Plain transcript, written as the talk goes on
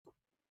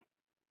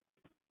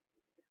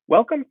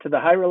Welcome to the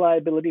High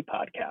Reliability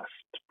Podcast,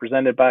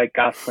 presented by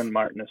Goslin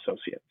Martin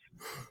Associates.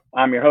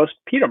 I'm your host,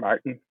 Peter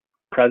Martin,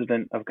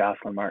 president of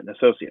Goslin Martin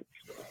Associates.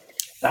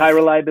 The High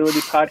Reliability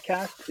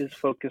Podcast is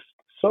focused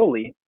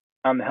solely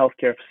on the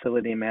healthcare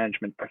facility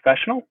management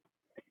professional,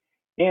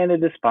 and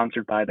it is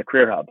sponsored by the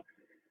Career Hub.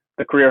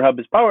 The Career Hub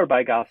is powered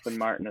by Goslin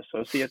Martin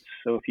Associates,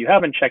 so if you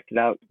haven't checked it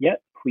out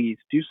yet, please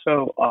do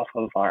so off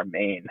of our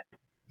main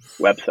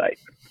website.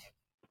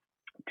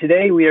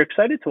 Today, we are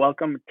excited to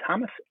welcome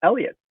Thomas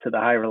Elliott to the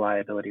High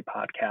Reliability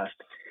Podcast.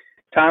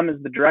 Tom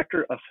is the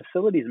Director of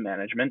Facilities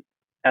Management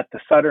at the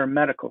Sutter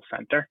Medical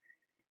Center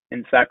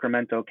in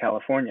Sacramento,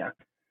 California.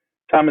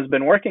 Tom has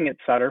been working at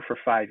Sutter for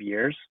 5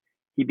 years.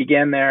 He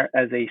began there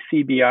as a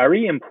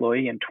CBRE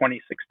employee in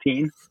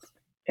 2016,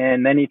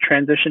 and then he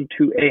transitioned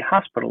to a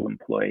hospital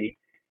employee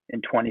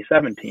in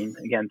 2017,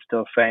 again,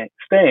 still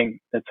staying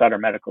at Sutter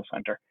Medical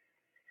Center.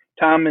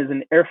 Tom is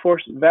an Air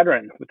Force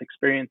veteran with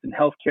experience in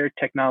healthcare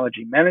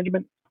technology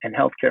management and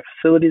healthcare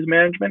facilities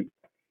management.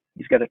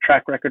 He's got a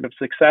track record of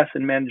success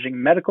in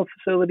managing medical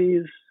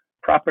facilities,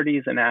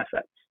 properties, and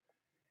assets.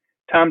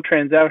 Tom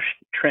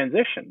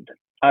transitioned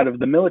out of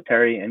the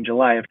military in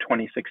July of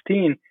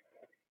 2016,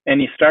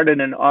 and he started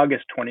in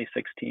August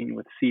 2016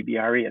 with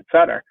CBRE at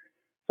Sutter.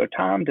 So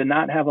Tom did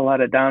not have a lot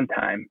of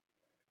downtime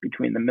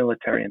between the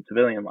military and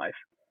civilian life.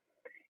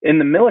 In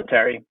the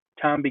military,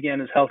 Tom began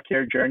his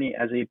healthcare journey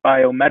as a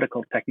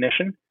biomedical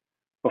technician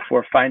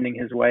before finding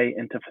his way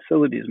into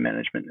facilities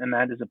management, and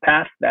that is a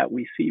path that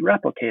we see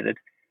replicated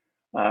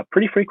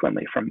pretty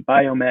frequently from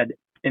biomed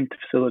into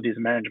facilities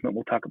management.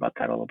 We'll talk about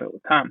that a little bit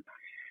with Tom.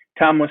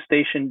 Tom was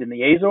stationed in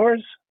the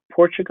Azores,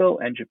 Portugal,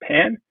 and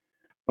Japan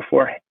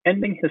before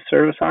ending his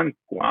service on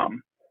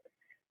Guam.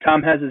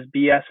 Tom has his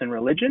BS in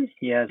religion.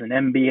 He has an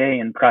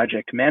MBA in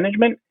project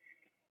management,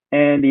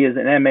 and he is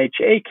an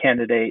MHA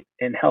candidate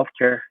in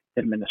healthcare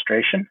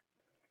administration.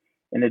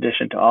 In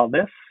addition to all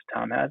this,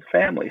 Tom has a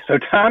family. So,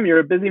 Tom, you're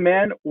a busy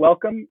man.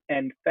 Welcome,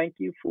 and thank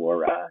you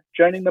for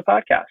joining the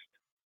podcast.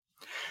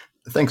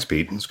 Thanks,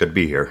 Pete. It's good to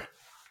be here.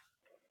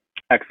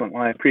 Excellent.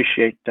 Well, I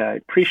appreciate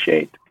the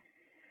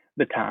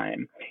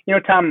time. You know,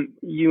 Tom,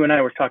 you and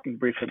I were talking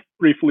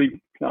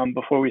briefly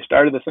before we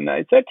started this, and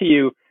I said to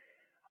you,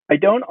 I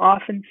don't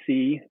often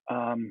see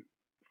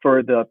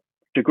for the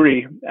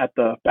degree at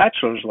the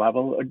bachelor's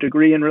level, a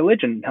degree in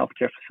religion and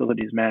healthcare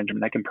facilities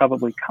management. I can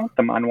probably count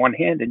them on one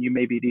hand, and you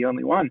may be the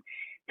only one.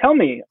 Tell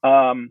me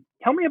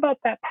about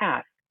that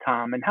path,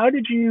 Tom, and how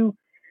did you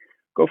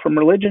go from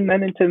religion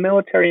then into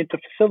military into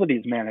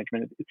facilities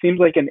management? It seems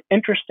like an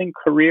interesting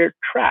career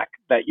track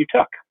that you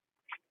took.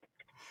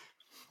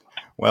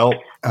 Well,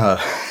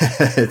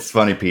 it's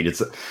funny, Pete.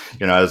 It's,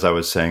 as I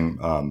was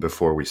saying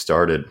before we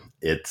started,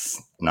 it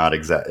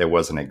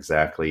wasn't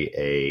exactly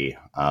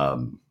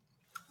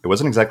it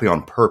wasn't exactly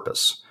on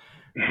purpose,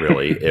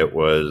 really. It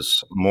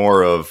was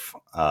more of,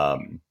 I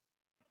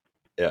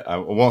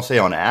won't say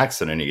on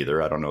accident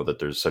either. I don't know that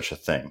there's such a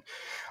thing.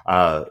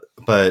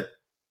 But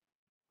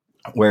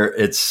where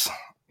it's,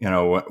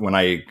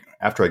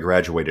 after I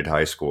graduated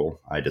high school,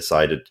 I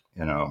decided,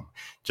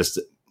 just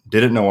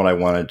didn't know what I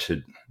wanted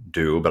to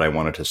do, but I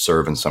wanted to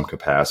serve in some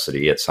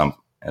capacity at some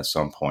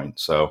point.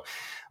 So,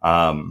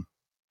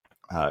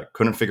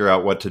 couldn't figure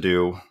out what to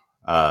do,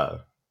 had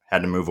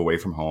to move away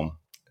from home.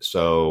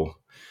 So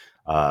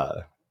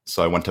I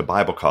went to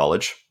Bible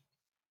college,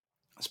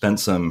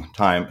 spent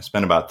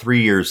about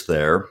 3 years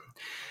there,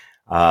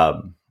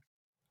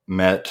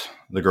 met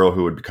the girl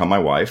who would become my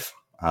wife.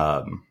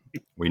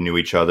 We knew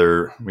each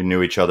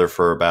other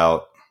for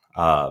about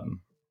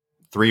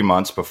 3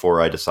 months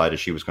before I decided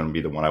she was going to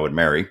be the one I would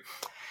marry.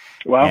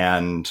 Wow.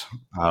 And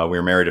we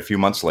were married a few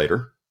months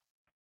later.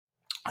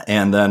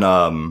 And then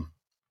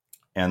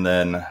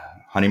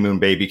honeymoon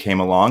baby came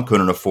along,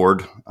 couldn't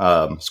afford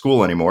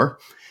school anymore.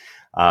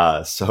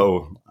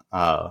 So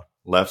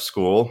left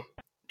school,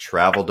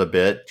 traveled a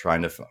bit,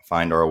 trying to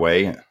find our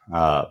way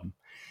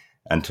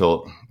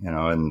until,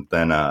 and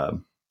then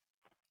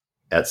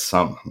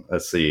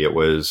it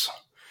was,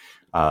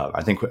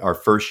 I think our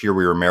first year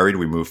we were married,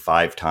 we moved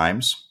 5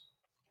 times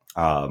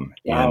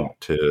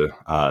into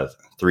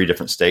 3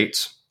 different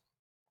states.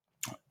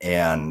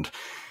 And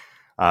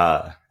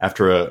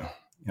after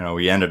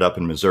we ended up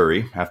in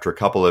Missouri. After a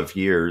couple of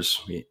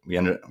years,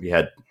 we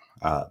had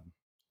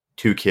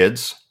 2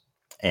 kids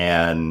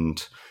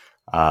and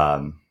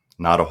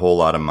not a whole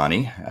lot of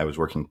money. I was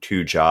working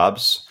 2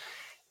 jobs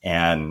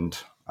and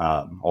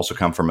also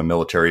come from a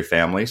military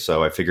family.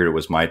 So I figured it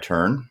was my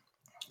turn,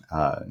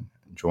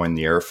 joined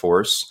the Air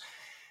Force.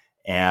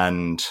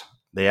 And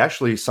they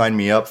actually signed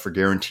me up for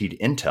guaranteed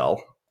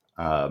intel.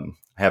 I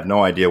have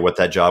no idea what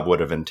that job would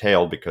have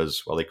entailed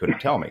because, well, they couldn't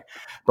tell me.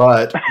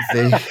 But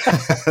as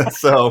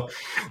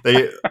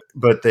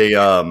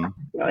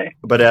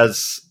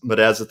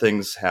the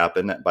things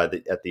happen at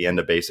the end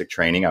of basic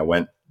training, I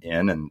went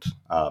in and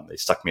they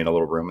stuck me in a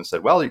little room and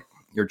said, well,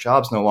 your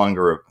job's no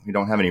longer, we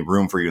don't have any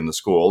room for you in the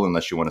school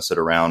unless you want to sit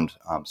around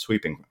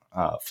sweeping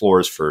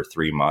floors for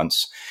 3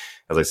 months.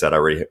 As I said, I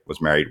already was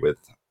married with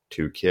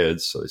 2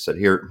 kids. So they said,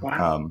 here,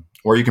 Wow.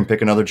 or you can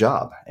pick another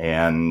job.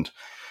 And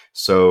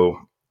so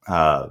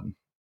I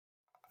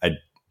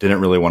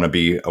didn't really want to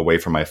be away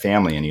from my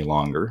family any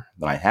longer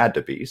than I had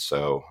to be.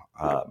 So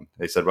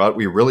they said, well,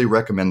 we really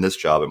recommend this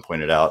job, and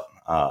pointed out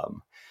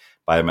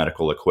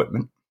biomedical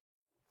equipment.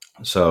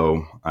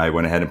 So I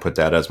went ahead and put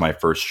that as my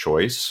first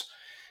choice.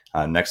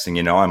 Next thing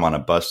you know, I'm on a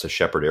bus to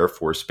Shepherd Air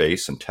Force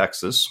Base in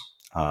Texas.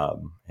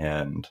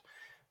 And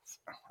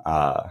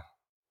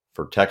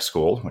for tech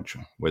school, which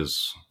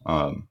was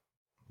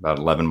about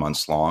 11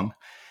 months long,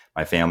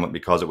 my family,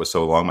 because it was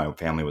so long, my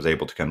family was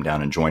able to come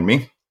down and join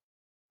me.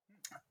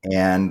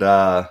 And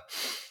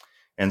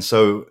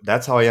so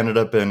that's how I ended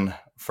up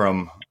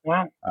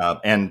Wow.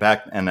 and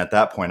at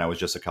that point I was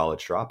just a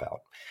college dropout.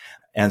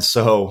 And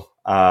so,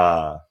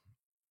 but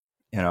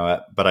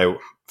I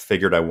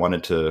figured I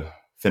wanted to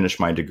finish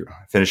my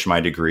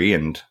degree.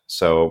 And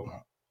so,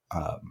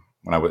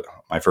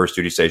 my first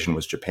duty station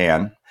was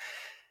Japan,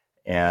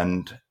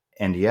 and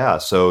yeah,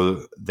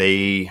 so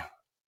they,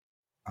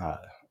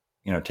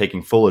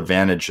 taking full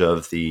advantage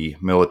of the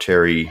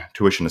military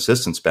tuition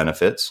assistance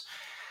benefits,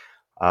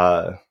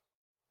 I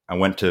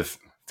went to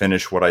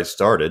finish what I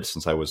started,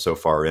 since I was so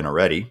far in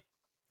already.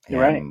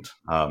 And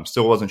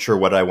still wasn't sure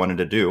what I wanted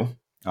to do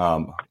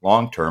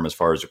long term as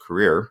far as a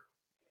career.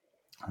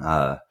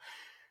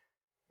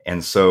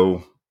 And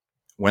so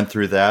went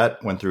through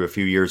a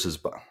few years as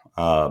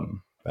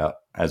biomed,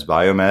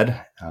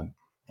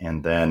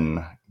 and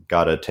then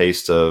got a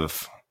taste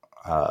of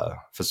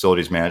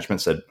facilities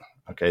management, said,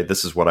 okay,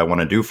 this is what I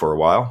want to do for a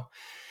while.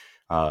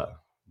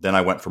 Then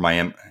I went for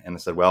and I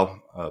said,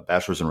 well,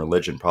 bachelor's in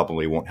religion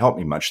probably won't help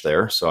me much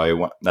there.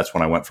 So that's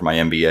when I went for my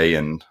MBA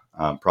in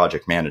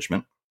project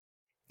management.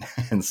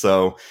 And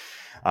so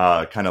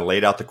kind of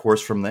laid out the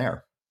course from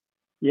there.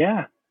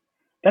 Yeah,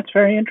 that's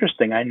very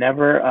interesting. I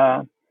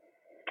never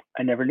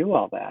knew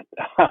all that.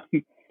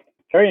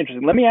 Very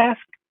interesting. Let me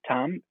ask,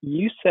 Tom,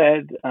 you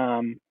said,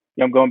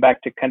 going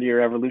back to kind of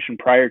your evolution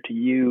prior to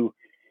you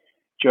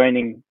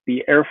joining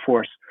the Air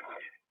Force,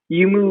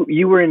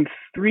 you were in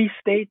 3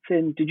 states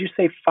in, did you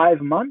say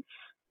 5 months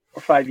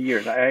or 5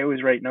 years? I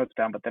always write notes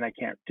down, but then I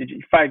can't. Did you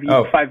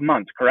 5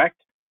 months,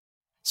 correct?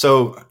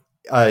 So,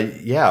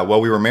 yeah, well,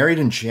 we were married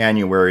in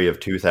January of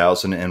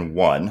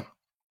 2001,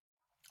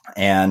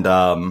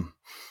 and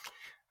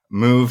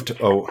moved.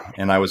 Oh,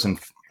 and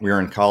we were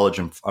in college,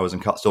 and I was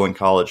still in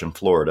college in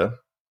Florida.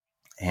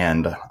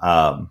 And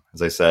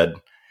as I said,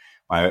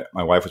 my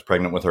wife was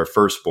pregnant with our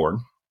firstborn.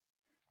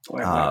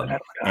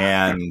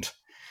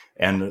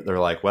 And they're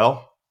like,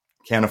 well,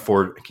 can't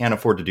afford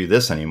to do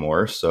this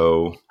anymore.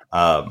 So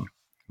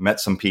met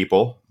some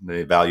people,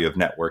 the value of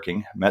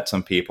networking, met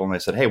some people, and they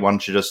said, hey, why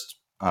don't you just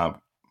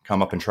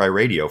come up and try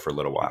radio for a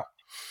little while?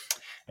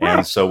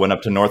 And so went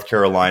up to North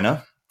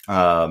Carolina,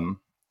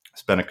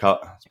 spent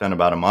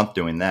about a month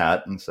doing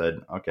that, and said,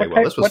 okay,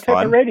 well, this was fun.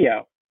 What type of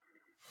radio?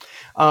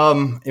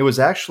 It was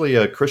actually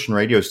a Christian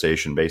radio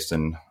station based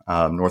in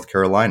North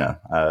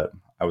Carolina.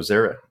 I was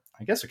there,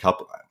 I guess I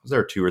was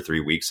there 2 or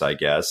 3 weeks, I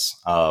guess.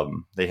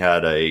 They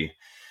had I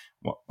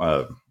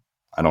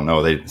don't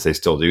know, they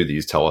still do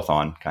these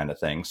telethon kind of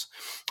things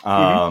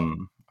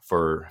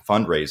for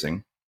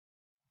fundraising.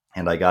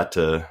 And I got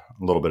a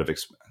little bit of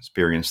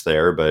experience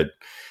there, but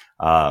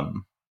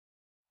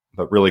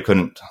really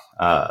couldn't.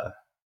 But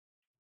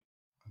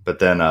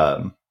then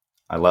I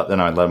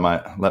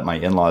let my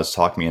in-laws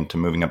talk me into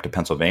moving up to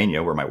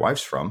Pennsylvania, where my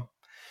wife's from,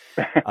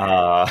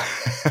 and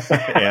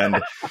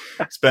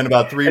spent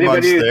about 3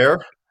 months there.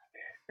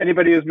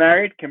 Anybody who's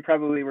married can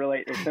probably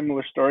relate a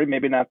similar story.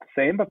 Maybe not the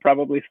same, but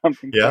probably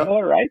something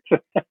similar, right?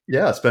 But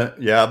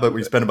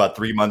we spent about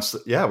 3 months.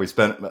 Yeah, we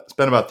spent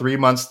about 3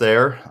 months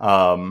there.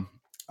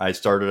 I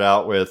started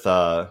out with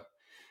at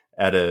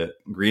a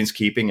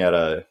greenskeeping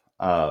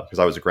because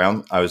I was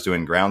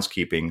doing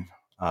groundskeeping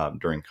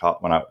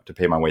to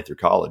pay my way through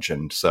college,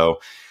 and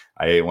so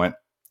I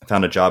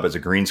found a job as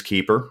a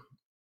greenskeeper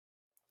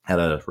at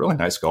a really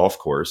nice golf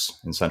course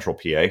in Central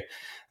PA.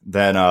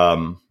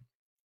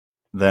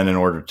 Then in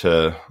order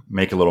to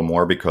make a little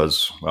more,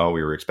 because, well,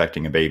 we were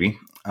expecting a baby,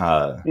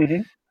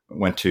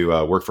 went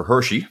to work for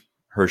Hershey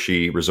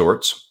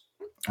Resorts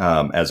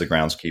as a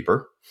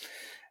groundskeeper.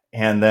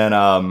 And then,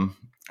 after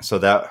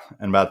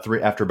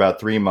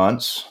about 3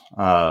 months,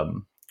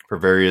 for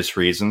various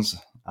reasons,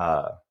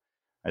 I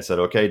said,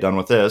 okay, done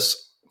with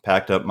this.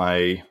 Packed up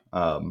my,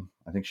 I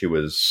think she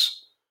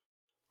was,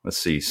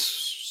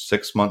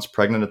 6 months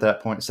pregnant at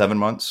that point, 7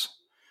 months.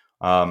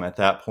 At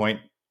that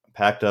point,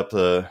 packed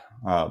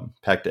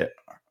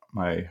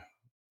my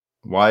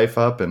wife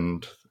up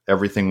and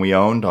everything we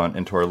owned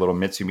into our little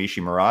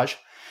Mitsubishi Mirage.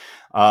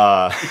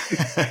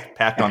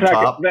 Packed on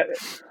top.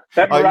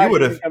 That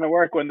Mirage isn't going to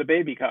work when the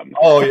baby comes.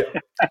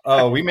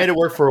 We made it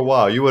work for a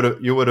while. You would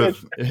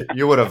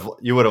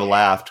have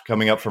laughed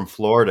coming up from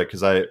Florida,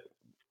 because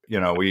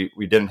we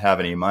didn't have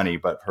any money,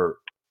 but for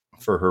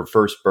her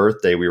first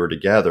birthday, we were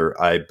together.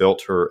 I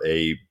built her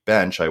a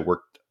bench. I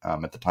worked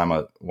at the time.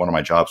 One of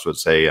my jobs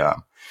was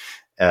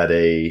at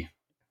a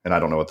and I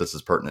don't know what this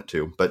is pertinent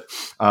to, but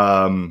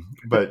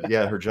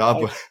yeah, her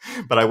job was,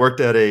 but I worked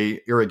at a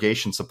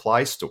irrigation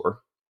supply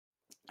store,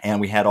 and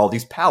we had all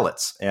these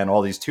pallets and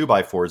all these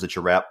 2x4s that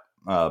you wrap,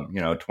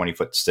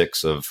 20-foot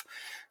sticks of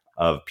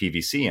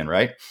PVC in,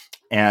 right?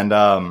 And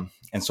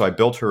so I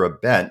built her a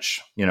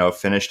bench,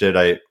 finished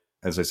it.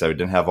 As I said, I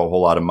didn't have a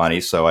whole lot of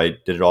money, so I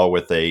did it all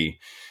with a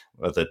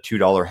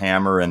 $2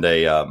 hammer and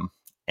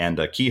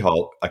a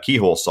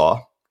keyhole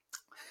saw,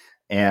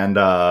 and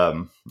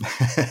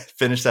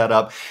finished that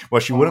up.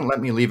 Well, she wouldn't let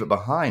me leave it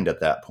behind at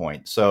that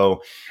point.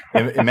 So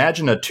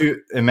imagine a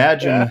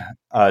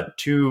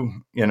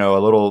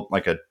little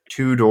like a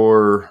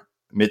 2-door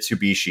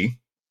Mitsubishi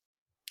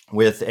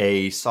with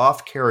a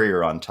soft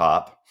carrier on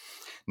top.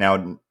 Now,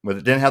 it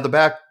didn't have the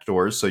back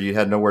doors, so you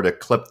had nowhere to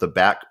clip the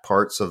back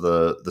parts of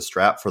the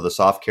strap for the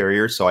soft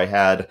carrier. So I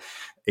had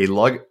a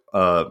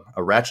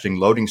ratcheting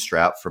loading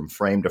strap from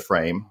frame to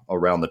frame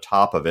around the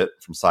top of it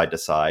from side to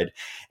side.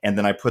 And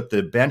then I put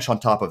the bench on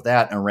top of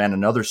that and ran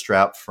another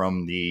strap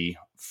from the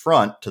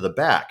front to the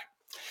back.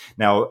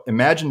 Now,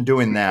 imagine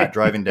doing that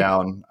driving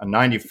down a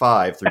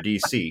 95 through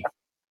DC.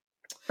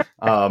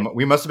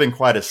 We must have been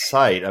quite a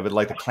sight. I would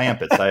like to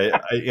clamp it. If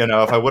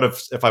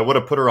I would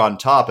have put her on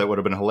top, it would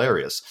have been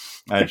hilarious.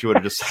 And she would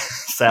have just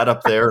sat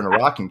up there in a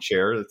rocking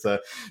chair. It's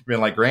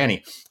been like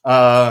Granny.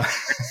 Did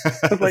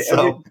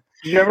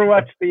you ever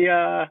watch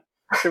the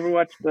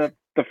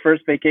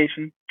first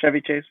Vacation,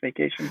 Chevy Chase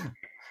Vacation?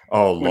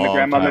 Oh,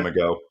 long time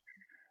ago.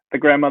 The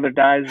grandmother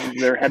dies.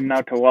 They're heading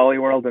out to Wally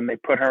World, and they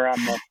put her on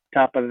the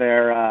top of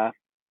their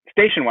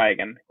station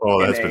wagon.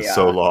 Oh, that's been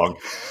so long.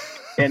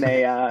 In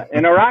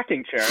a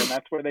rocking chair, and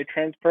that's where they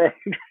transport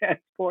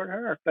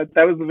her. That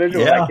was the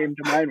visual that came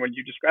to mind when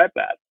you described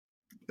that.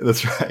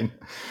 That's right.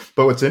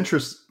 But what's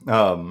interesting,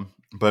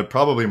 but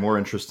probably more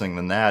interesting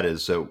than that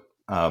is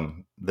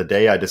the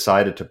day I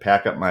decided to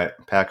pack up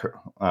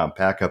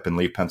and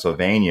leave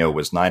Pennsylvania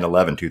was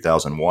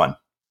 9/11/2001.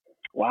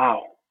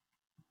 Wow.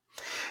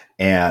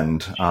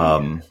 And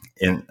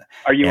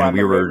are you on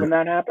the road when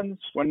that happens?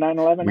 When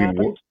 9/11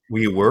 happens?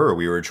 We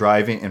were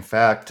driving. In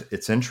fact,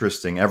 it's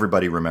interesting.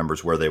 Everybody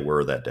remembers where they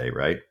were that day,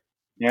 right?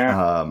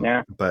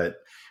 Yeah. But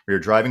we were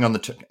driving on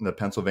the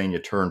Pennsylvania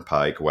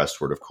Turnpike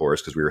westward, of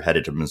course, because we were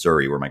headed to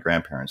Missouri, where my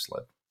grandparents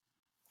lived.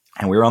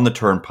 And we were on the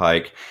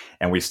Turnpike,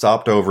 and we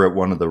stopped over at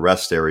one of the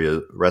rest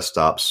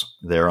stops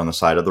there on the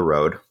side of the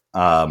road,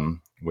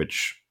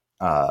 which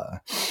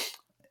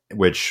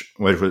was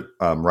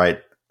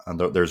right.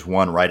 There's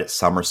one right at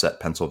Somerset,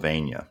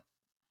 Pennsylvania.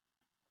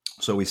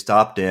 So we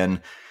stopped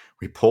in,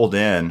 we pulled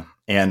in,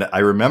 and I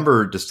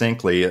remember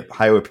distinctly a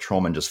highway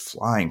patrolman just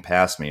flying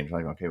past me. And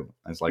okay,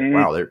 I was like,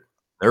 wow,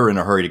 they're in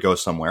a hurry to go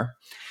somewhere.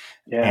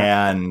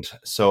 Yeah. And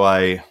so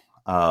I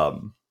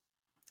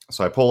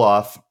pull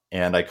off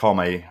and I call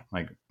my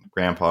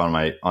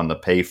grandpa on the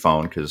pay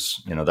phone,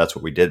 because that's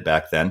what we did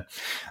back then.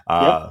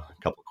 A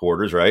couple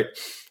quarters, right?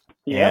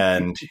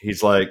 Yep. And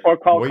he's like, or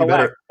call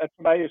collect. That's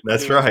what I used to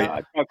That's do.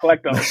 Right. I'll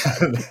collect all the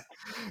time.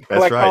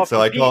 That's right.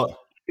 So I call.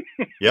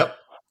 Yep.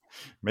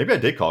 Maybe I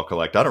did call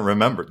collect. I don't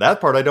remember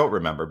that part. I don't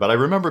remember, but I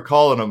remember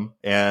calling him,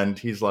 and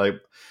he's like,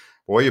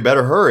 "Boy, you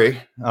better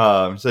hurry."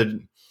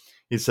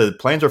 He said,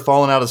 "Planes are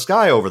falling out of the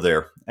sky over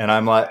there." And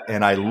I'm like,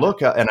 and I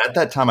look up, and at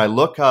that time I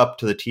look up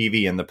to the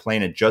TV, and the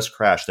plane had just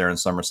crashed there in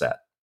Somerset.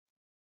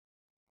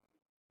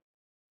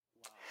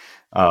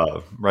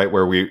 Right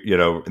where we,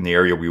 in the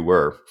area we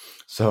were.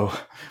 So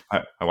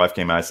my wife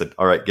came out. I said,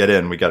 "All right, get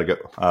in. We got to go.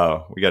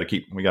 We got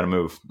to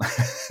move."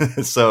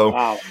 So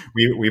wow.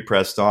 we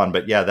pressed on.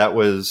 But yeah, that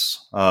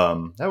was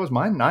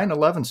my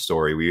 9/11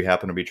 story. We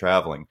happened to be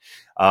traveling.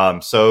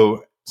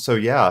 So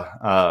yeah,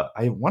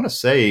 I want to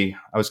say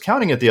I was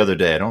counting it the other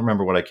day. I don't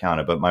remember what I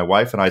counted, but my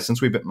wife and I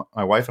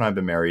have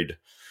been married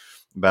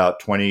about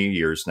 20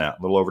 years now,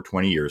 a little over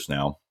 20 years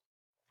now,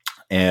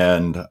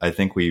 and I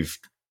think we've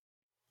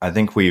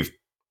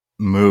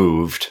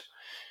moved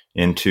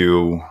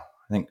into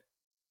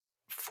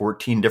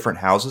 14 different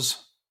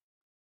houses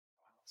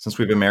since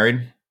we've been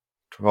married.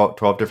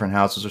 12 different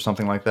houses or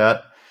something like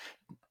that.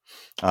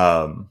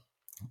 A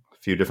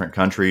few different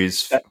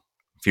countries, a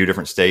few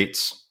different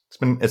states.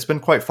 It's been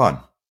quite fun.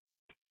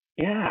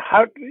 Yeah.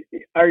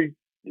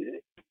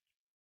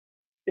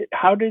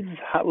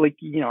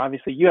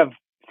 Obviously you have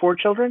 4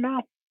 children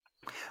now?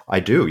 I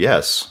do,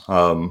 yes.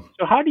 So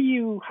how does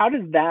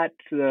that,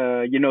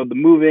 the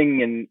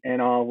moving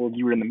and all, well,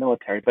 you were in the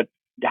military, but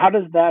how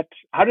does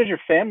your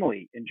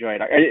family enjoy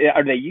it?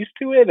 Are they used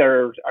to it,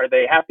 or are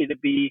they happy to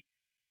be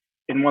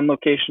in one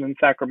location in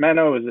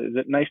Sacramento? Is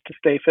it nice to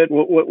stay fit?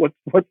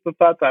 What's the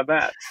thoughts on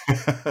that?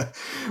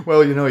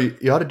 Well,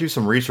 you ought to do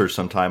some research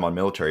sometime on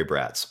military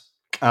brats.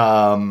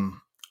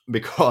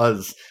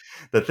 Because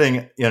the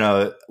thing,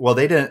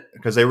 they didn't,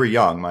 because they were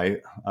young.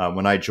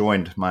 When I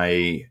joined,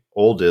 my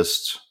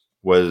oldest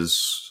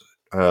was,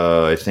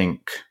 I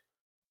think,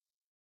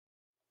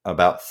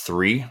 about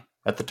 3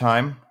 at the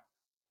time.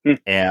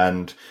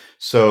 And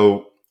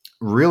so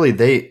really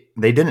they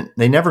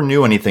never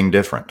knew anything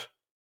different.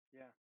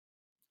 Yeah.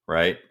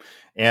 Right.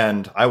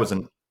 And I was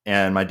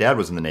and my dad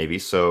was in the Navy,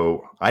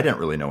 so I didn't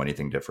really know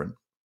anything different.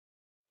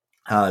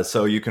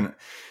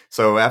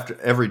 So after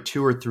every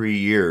 2 or 3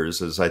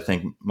 years, as I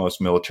think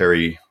most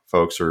military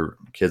folks or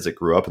kids that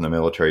grew up in the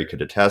military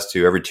could attest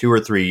to, every 2 or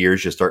 3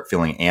 years, you start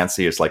feeling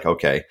antsy. It's like,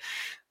 okay,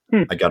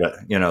 I gotta,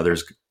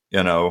 there's,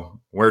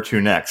 where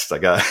to next? I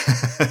got,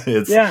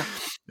 it's,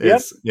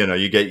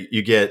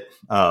 you get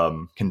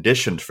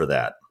conditioned for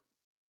that.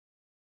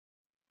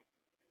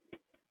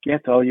 Yeah,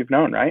 it's all you've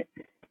known, right?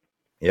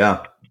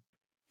 Yeah.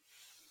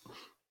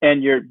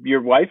 And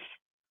your wife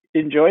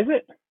enjoys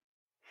it?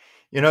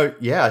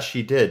 Yeah,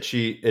 she did.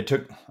 It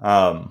took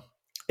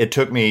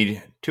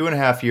me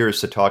 2.5 years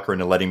to talk her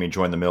into letting me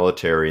join the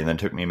military, and then it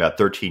took me about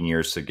 13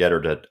 years to get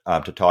her to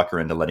talk her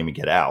into letting me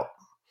get out.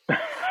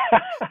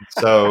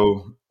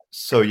 So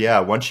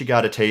yeah, once she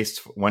got a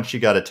taste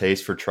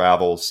for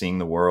travel, seeing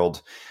the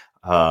world,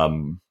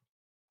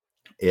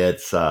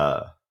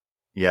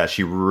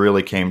 she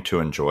really came to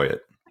enjoy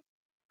it.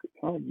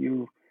 Well,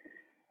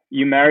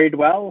 you married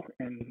well,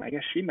 and I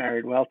guess she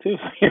married well too.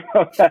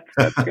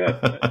 That's good.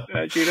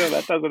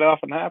 That doesn't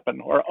often happen,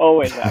 or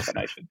always happen,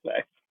 I should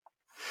say.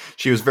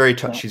 She's very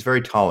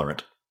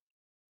tolerant.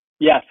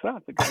 Yes,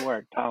 that's a good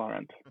word,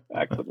 tolerant.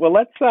 Excellent. Well,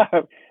 let's.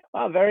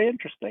 Very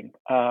interesting.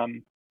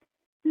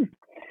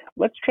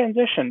 Let's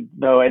transition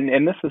though,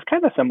 and this is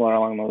kind of similar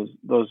along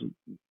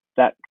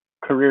that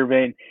career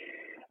vein.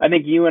 I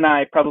think you and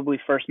I probably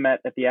first met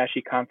at the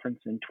ASHE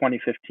conference in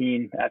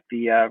 2015 at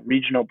the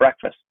regional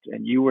breakfast,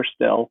 and you were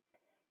still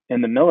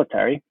in the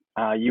military.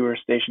 You were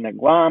stationed at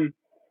Guam.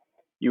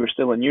 You were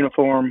still in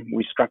uniform.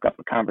 We struck up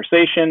a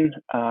conversation,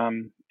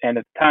 and at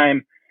the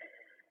time,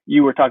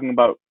 you were talking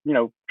about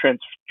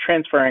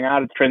transitioning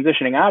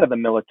out of the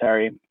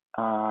military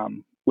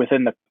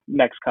within the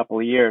next couple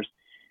of years.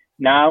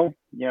 Now,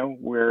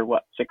 we're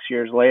 6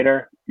 years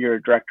later. You're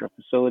a director of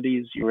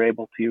facilities. You were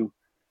able to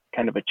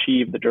kind of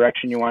achieve the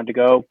direction you wanted to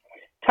go.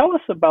 Tell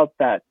us about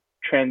that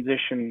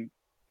transition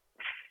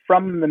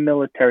from the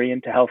military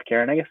into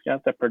healthcare. And I guess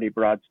that's a pretty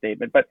broad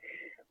statement, but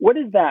what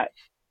is that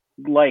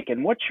like,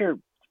 and what's your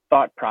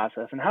thought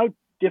process, and how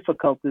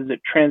difficult is it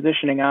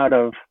transitioning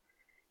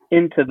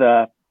into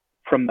that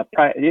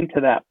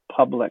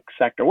public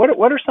sector?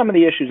 What are some of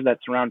the issues that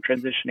surround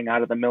transitioning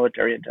out of the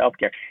military into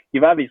healthcare?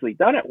 You've obviously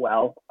done it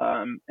well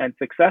and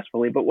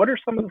successfully, but what are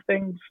some of the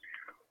things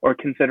or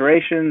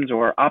considerations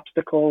or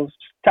obstacles?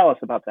 Tell us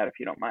about that if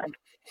you don't mind.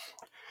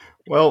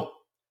 Well,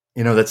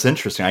 that's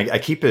interesting. I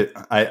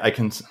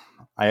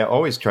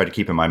always try to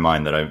keep in my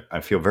mind that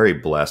I feel very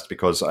blessed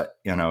because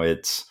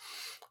it's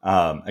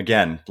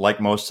again, like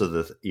most of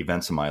the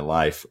events in my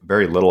life,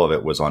 very little of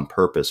it was on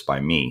purpose by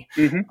me.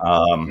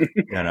 Mm-hmm.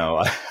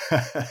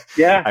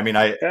 Yeah. I mean,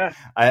 I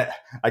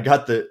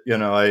got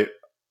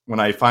when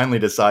I finally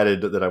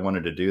decided that I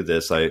wanted to do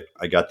this, I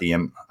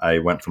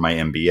went for my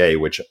MBA,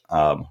 which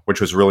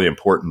was really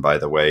important, by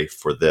the way,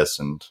 for this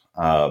and,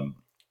 for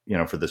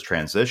this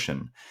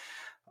transition.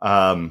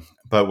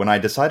 But when I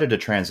decided to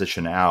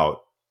transition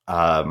out,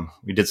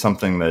 we did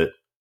something that,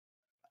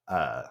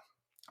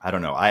 I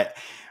don't know.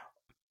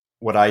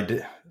 What I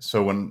did.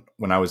 So when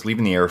I was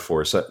leaving the Air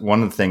Force,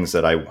 one of the things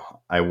that I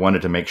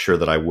wanted to make sure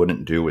that I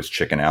wouldn't do was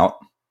chicken out,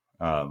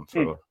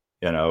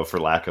 for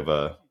lack of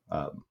a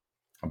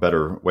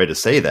better way to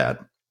say that.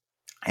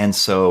 And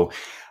so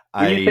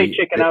when you say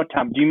chicken out,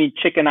 Tom, do you mean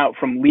chicken out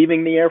from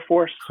leaving the Air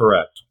Force?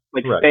 Correct.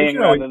 Like staying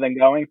rather than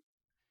going?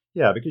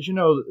 Yeah, because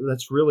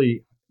that's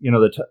really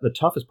the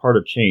toughest part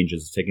of change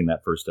is taking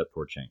that first step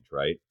toward change,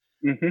 right?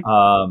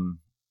 Mm-hmm.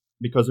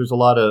 Because there's a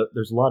lot of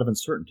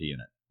uncertainty in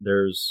it.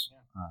 There's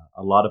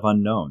a lot of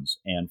unknowns,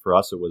 and for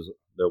us,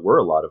 there were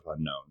a lot of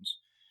unknowns.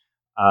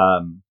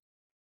 And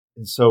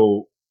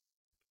so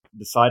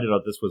decided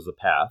that this was the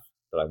path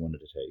that I wanted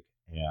to take,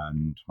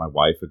 and my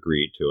wife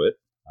agreed to it.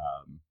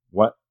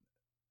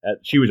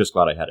 She was just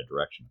glad I had a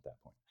direction at that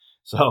point.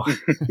 So,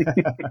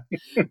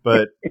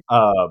 but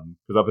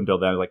because up until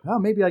then, I was like, oh,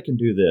 maybe I can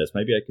do this,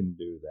 maybe I can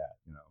do that,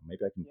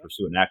 maybe I can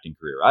pursue an acting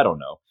career. I don't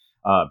know.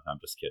 I'm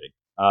just kidding.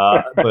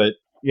 But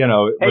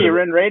hey, you're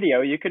in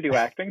radio. You could do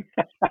acting.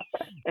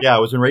 Yeah, I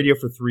was in radio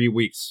for 3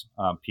 weeks,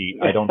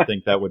 Pete. I don't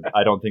think that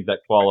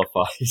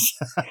qualifies. It's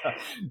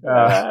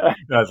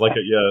like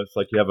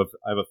I have a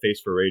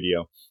face for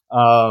radio.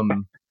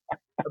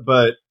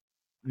 But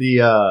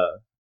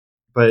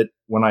but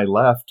when I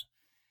left,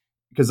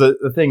 because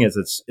the thing is,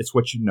 it's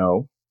what you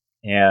know,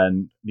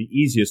 and the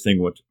easiest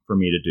thing for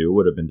me to do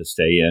would have been to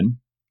stay in,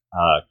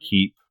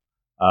 keep,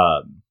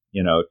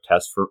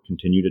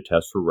 continue to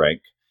test for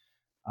rank.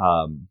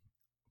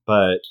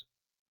 But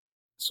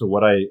so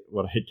what I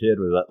did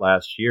with that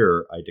last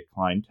year, I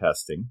declined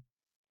testing.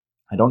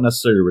 I don't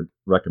necessarily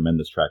recommend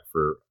this track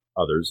for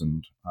others,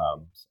 and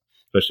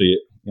especially,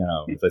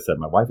 as I said,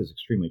 my wife is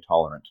extremely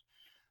tolerant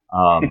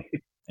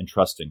and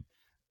trusting.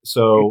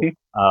 So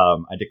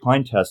I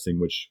declined testing,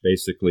 which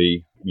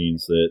basically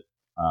means that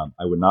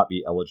I would not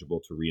be eligible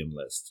to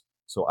re-enlist.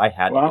 So I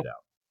had to get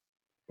out.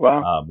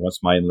 Wow.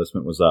 Once my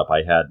enlistment was up,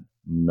 I had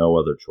no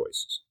other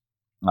choices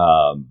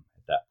at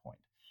that point.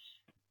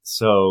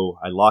 So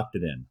I locked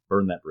it in,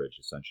 burned that bridge,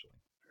 essentially.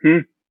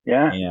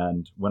 Yeah.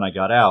 And when I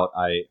got out,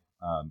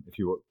 if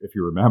you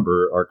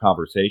remember our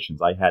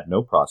conversations, I had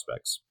no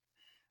prospects.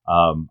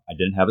 I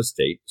didn't have a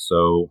state,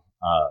 so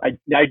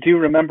I do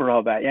remember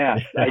all that.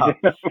 Yes, yeah. I do.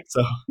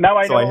 So Now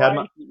I so know I had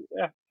why. my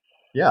Yeah.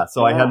 yeah.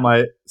 So I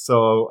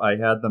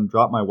had them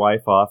drop my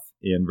wife off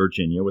in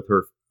Virginia with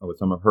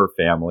some of her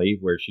family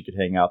where she could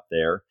hang out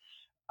there.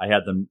 I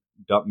had them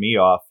dump me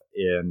off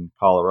in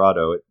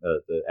Colorado.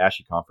 The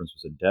ASHI conference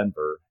was in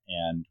Denver,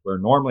 and where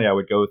normally I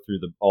would go through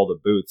all the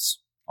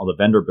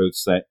vendor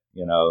booths, that,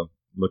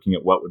 looking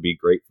at what would be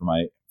great for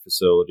my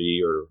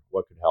facility or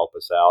what could help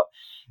us out.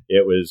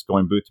 It was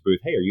going booth to booth.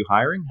 Hey, are you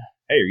hiring?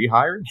 Hey, are you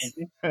hiring?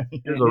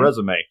 Here's a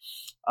resume.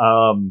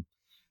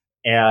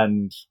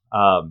 And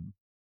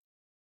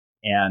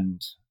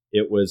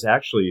it was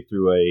actually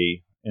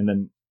and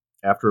then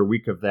after a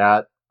week of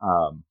that,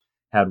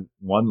 had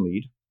one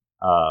lead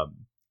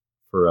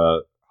for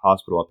a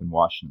hospital up in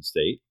Washington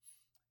State,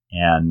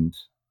 and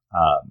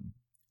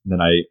then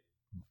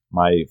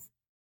my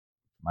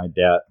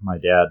dad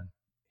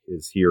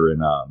is here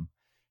in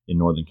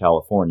Northern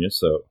California,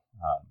 so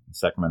in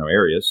Sacramento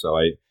area. So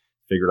I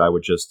figured I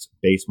would just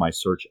base my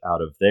search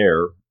out of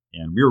there,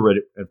 and we were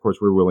ready. Of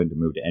course, we were willing to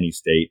move to any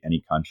state,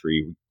 any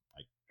country.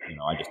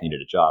 I just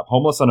needed a job.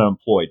 Homeless and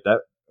unemployed.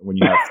 That when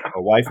you have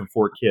a wife and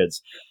 4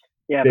 kids,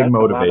 Yeah, big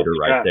motivator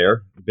right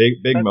there.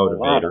 Big that's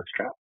motivator.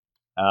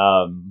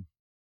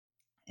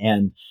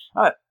 And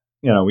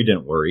we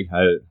didn't worry.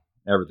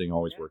 Everything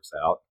always works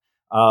out.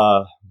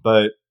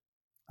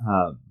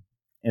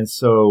 And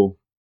so,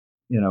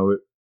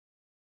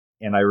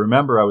 and I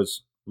remember I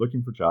was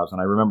looking for jobs, and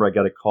I remember I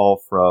got a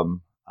call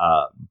from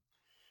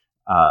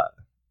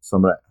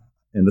somebody,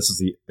 and this is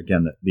the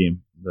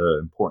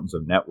importance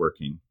of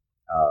networking.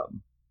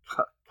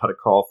 Got a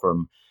call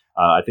from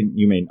I think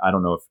I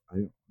don't know if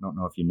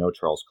you know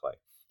Charles Clay.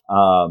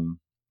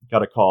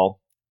 Got a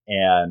call,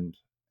 and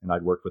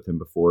I'd worked with him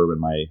before in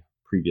my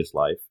previous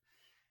life,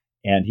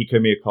 and he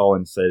gave me a call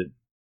and said,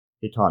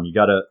 "Hey Tom,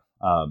 you're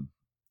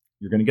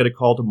going to get a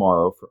call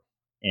tomorrow,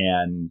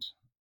 and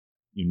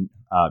you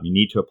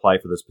need to apply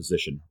for this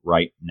position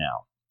right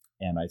now."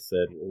 And I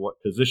said, "Well, what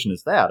position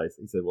is that?"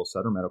 He said, "Well,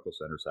 Sutter Medical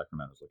Center,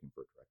 Sacramento is looking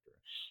for a director."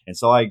 And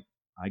so I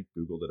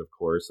Googled it, of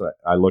course.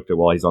 I looked at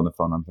while he's on the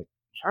phone. I'm like,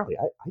 "Charlie,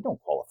 I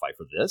don't qualify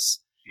for this."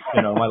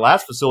 My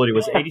last facility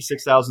was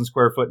 86,000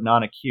 square foot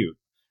non-acute.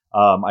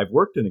 I've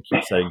worked in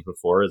acute settings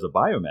before as a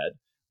biomed,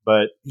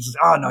 but he says,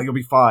 "Oh no, you'll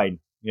be fine."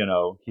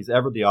 He's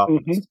ever the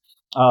optimist.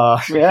 Yeah.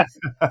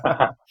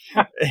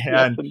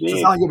 And yes,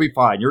 says, "Oh, you'll be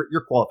fine.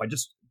 You're qualified.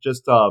 Just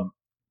I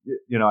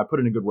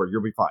put in a good word.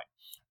 You'll be fine."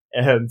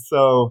 And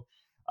so,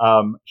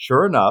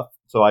 sure enough,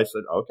 so I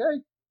said,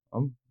 "Okay,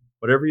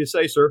 whatever you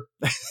say, sir."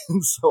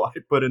 And so I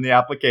put in the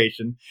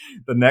application.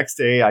 The next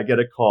day, I get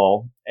a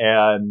call,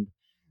 and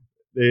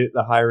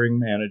the hiring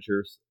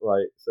manager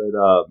said,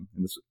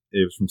 and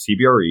it was from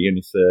CBRE, and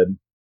he said,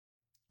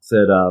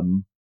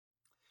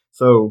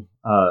 so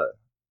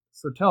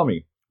tell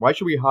me, why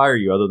should we hire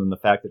you other than the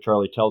fact that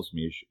Charlie tells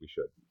me we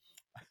should?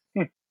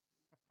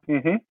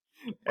 Great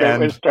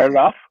way to start it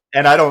off.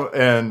 And I don't,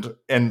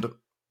 and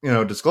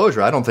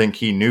disclosure, I don't think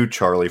he knew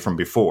Charlie from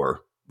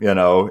before.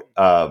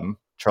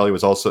 Charlie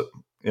was also,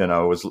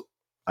 was,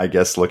 I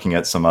guess, looking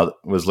at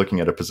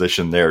a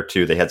position there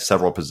too. They had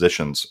several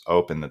positions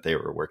open that they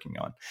were working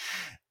on.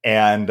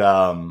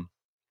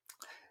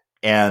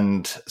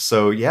 And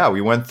so, yeah,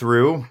 we went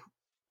through,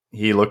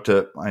 he looked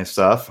at my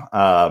stuff.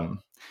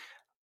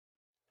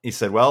 He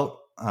said,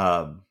 "Well,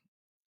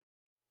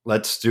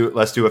 let's do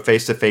a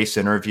face-to-face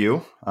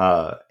interview."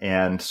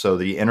 And so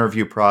the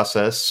interview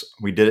process,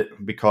 we did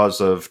it because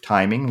of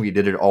timing. We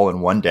did it all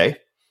in one day.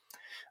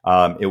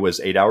 It was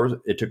 8 hours.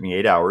 It took me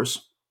 8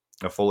 hours,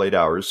 a full 8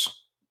 hours,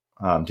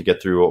 to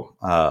get through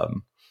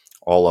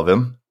all of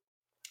them.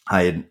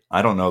 I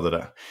don't know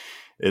that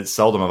it's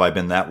seldom have I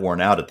been that worn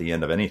out at the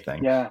end of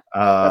anything. Yeah,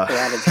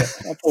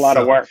 that's a lot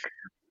of work.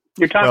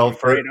 You're talking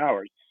for 8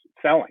 hours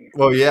selling.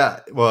 Well,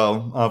 yeah.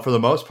 Well, for the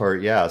most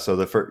part, yeah. So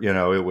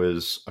it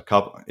was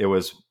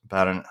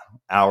about an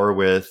hour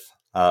with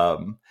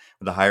the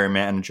hiring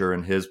manager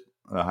and his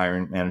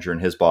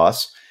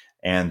boss,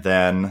 and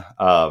then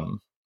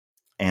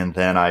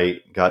then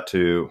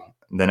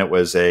it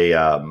was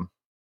a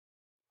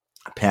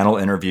panel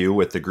interview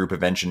with the group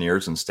of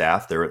engineers and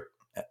staff there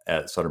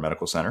at Sutter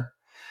Medical Center,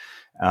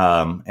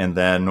 and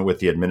then with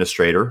the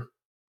administrator,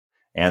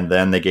 and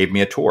then they gave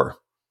me a tour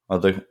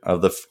of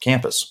the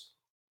campus.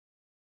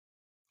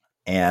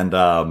 And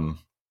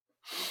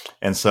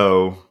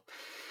so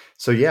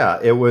yeah,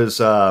 it was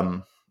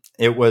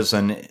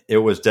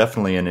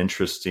definitely an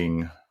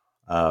interesting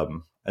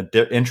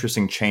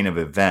interesting chain of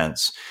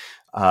events.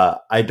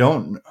 I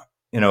don't,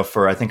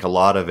 I think a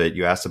lot of it,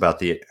 you asked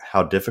about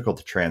how difficult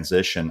the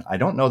transition. I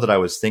don't know that I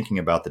was thinking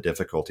about the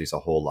difficulties a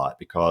whole lot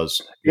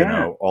because,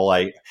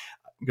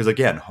 because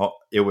again,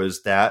 it was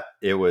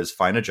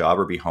find a job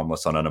or be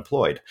homeless and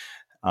unemployed.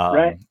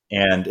 Right.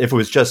 And if it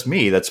was just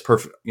me, that's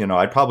perfect.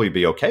 I'd probably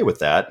be okay with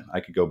that.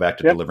 I could go back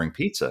to delivering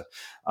pizza.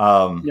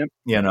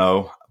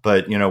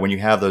 but when you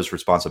have those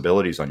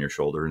responsibilities on your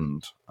shoulder,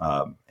 and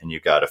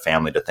you've got a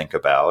family to think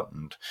about,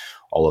 and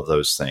all of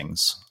those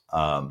things,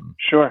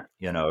 Sure.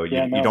 you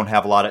don't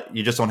have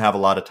you just don't have a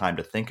lot of time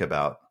to think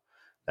about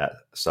that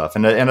stuff.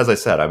 And as I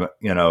said,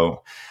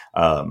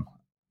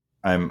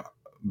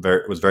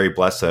 was very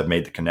blessed to have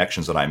made the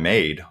connections that I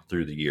made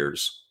through the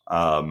years,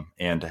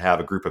 and to have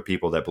a group of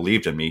people that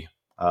believed in me.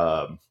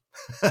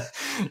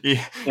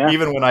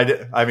 Even when I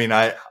did,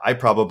 I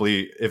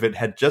probably, if it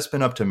had just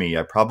been up to me,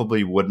 I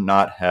probably would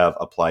not have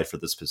applied for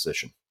this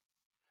position.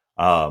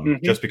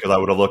 Just because I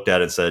would have looked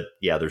at it and said,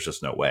 yeah, there's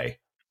just no way.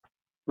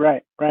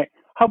 Right.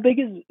 How big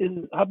is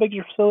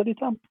your facility,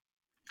 Tom?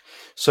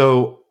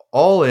 So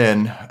all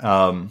in,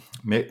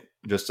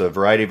 just a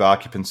variety of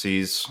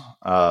occupancies.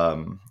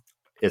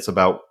 It's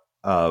about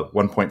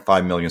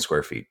 1.5 million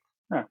square feet.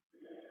 Huh.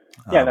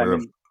 Yeah, we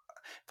have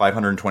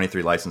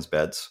 523 licensed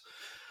beds.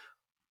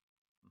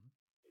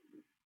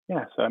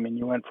 Yeah, so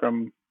you went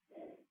from,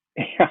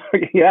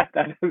 yeah,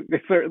 that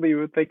certainly you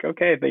would think,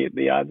 okay,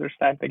 the odds are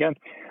stacked against.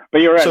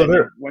 But you're right. So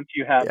once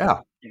you have,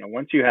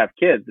 once you have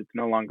kids, it's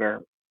no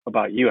longer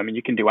about you.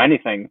 You can do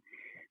anything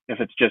if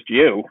it's just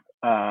you.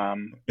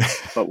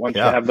 But once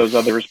you have those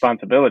other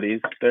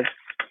responsibilities,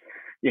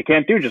 you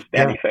can't do just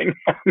anything.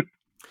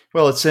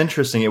 Well, it's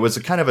interesting. It was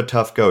a kind of a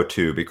tough go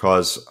too,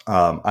 because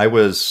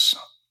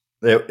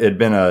it had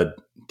been a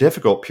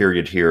difficult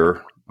period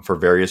here for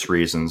various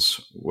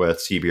reasons with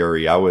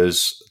CBRE. I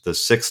was the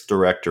 6th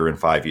director in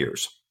 5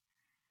 years.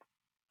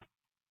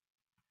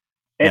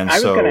 And I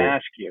was going to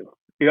ask you,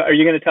 are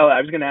you going to I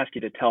was going to ask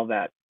you to tell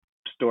that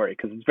story,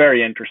 because it's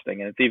very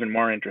interesting, and it's even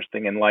more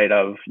interesting in light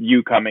of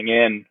you coming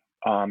in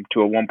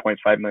to a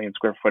 1.5 million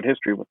square foot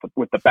history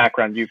with the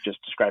background you've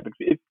just described.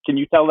 Can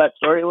you tell that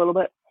story a little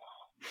bit?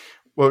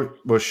 Well,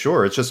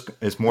 sure.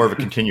 It's more of a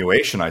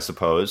continuation, I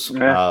suppose.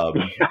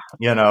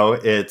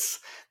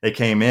 They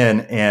came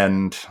in,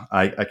 and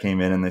I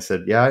came in, and they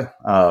said,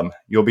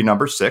 you'll be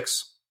number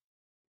 6.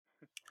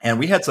 And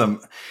we had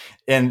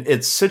and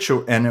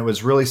it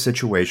was really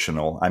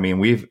situational.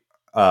 We've,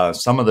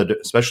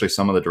 especially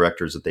some of the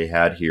directors that they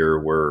had here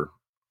were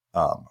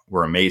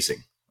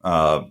amazing.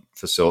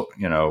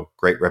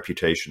 Great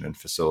reputation in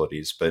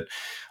facilities, but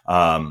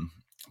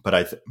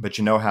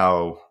you know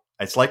how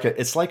it's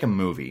like a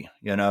movie.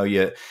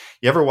 You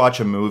ever watch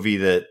a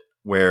movie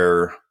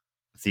where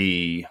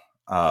the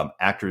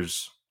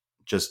actors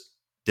just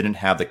didn't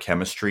have the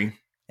chemistry,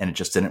 and it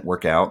just didn't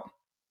work out?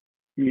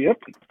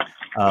 Yep.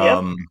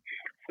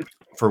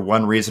 For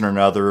one reason or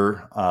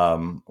another,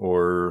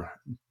 or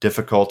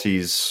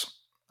difficulties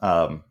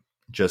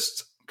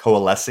just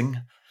coalescing.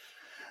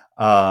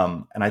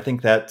 And I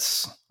think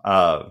that's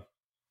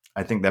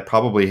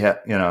probably had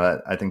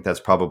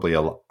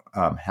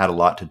a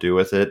lot to do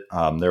with it.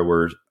 There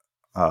was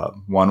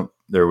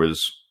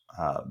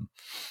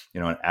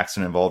an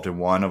accident involved in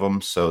one of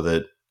them, so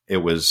that it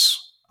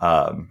was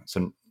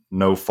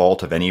no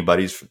fault of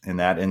anybody's in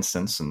that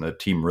instance, and the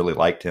team really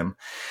liked him.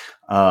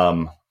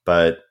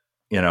 But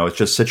it's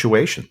just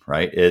situation,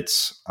 right?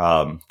 It's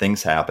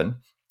things happen,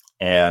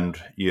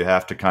 and you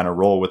have to kind of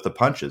roll with the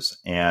punches.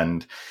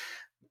 And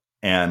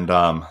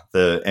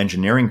the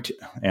engineering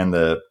and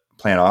the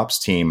plant ops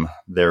team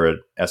there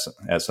at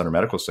Sutter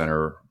Medical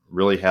Center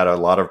really had a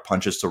lot of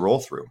punches to roll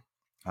through.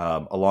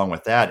 Along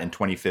with that, in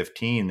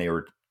 2015,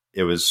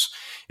 it was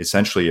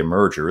essentially a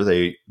merger.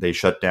 They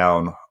shut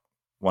down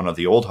one of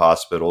the old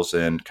hospitals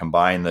and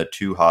combined the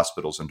 2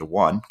 hospitals into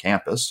one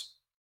campus,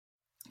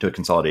 to a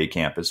consolidated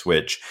campus,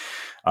 which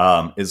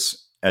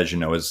is, as you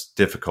know, is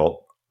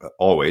difficult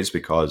always,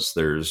 because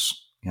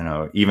there's,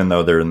 even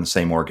though they're in the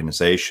same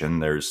organization,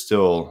 there's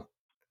still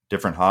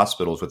different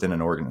hospitals within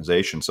an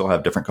organization still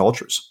have different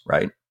cultures,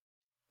 right?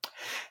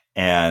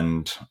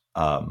 And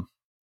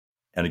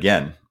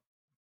again,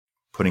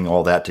 putting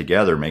all that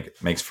together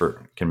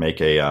can make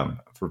a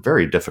for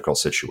very difficult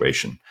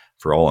situation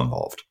for all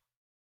involved.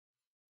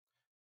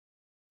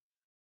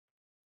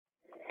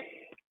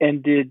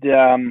 And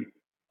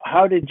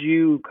how did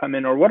you come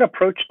in, or what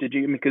approach did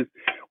you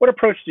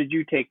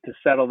take to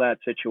settle that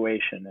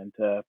situation? And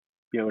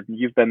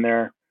you've been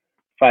there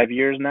 5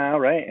 years now,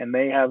 right? And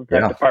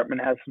that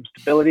department has some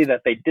stability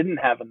that they didn't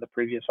have in the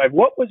previous 5.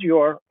 What was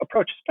your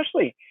approach?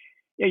 Especially,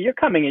 you're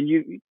coming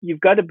in, you've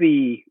got to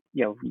be,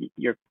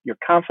 you're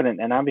confident,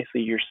 and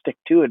obviously your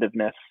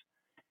stick-to-itiveness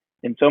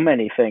in so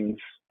many things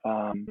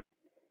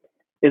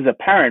is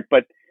apparent.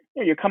 But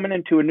you're coming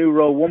into a new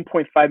role,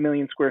 1.5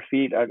 million square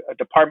feet, a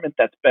department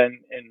that's been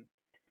in,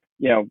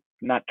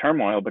 not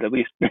turmoil, but at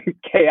least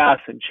chaos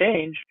and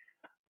change.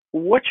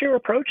 What's your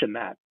approach in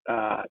that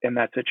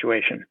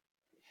situation?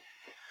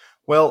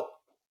 Well,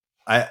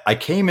 I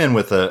came in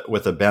with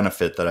a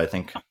benefit that I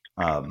think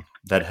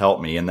that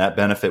helped me, and that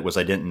benefit was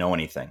I didn't know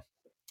anything.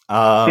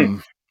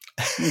 And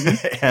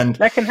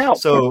that can help.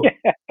 So,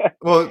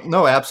 well,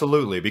 no,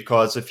 absolutely,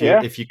 because if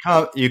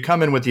you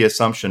come in with the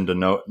assumption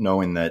to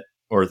knowing that,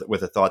 or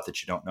with a thought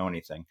that you don't know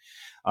anything,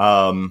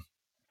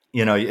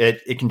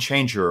 it can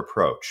change your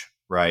approach,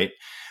 right?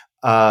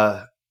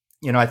 I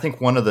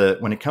think when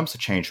it comes to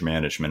change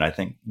management, I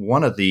think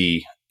one of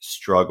the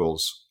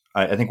struggles,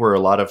 I think where a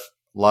lot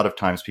of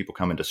times people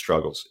come into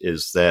struggles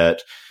is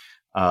that,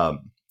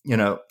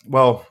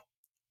 well,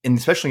 and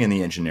especially in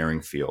the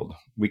engineering field,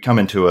 we come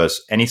into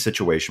any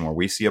situation where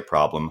we see a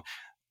problem.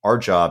 Our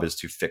job is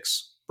to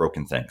fix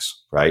broken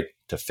things, right?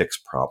 To fix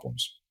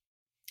problems.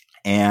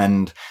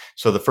 And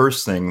so the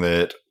first thing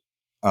that,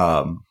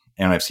 and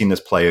I've seen this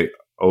play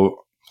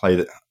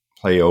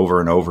over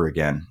and over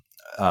again,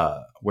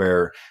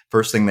 where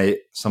first thing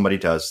somebody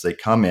does, they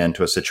come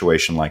into a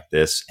situation like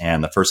this,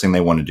 and the first thing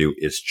they want to do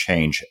is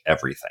change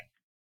everything,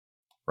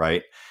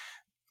 right?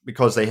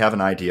 Because they have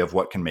an idea of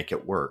what can make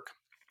it work.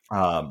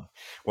 Well,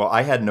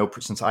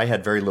 since I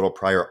had very little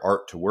prior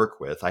art to work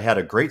with, I had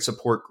a great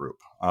support group.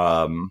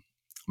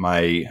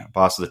 My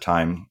boss at the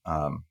time,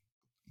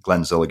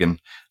 Glenn Zilligan,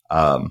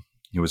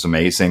 he was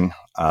amazing.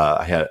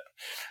 I had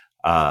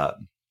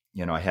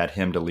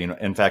him to lean.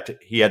 In fact,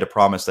 he had to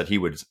promise that he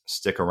would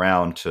stick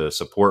around to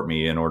support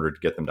me in order to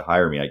get them to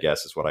hire me, I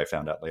guess is what I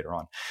found out later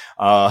on.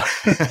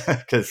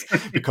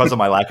 Because of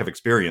my lack of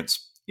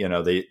experience,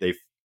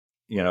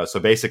 so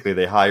basically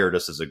they hired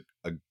us as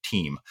a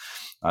team.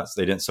 So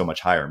they didn't so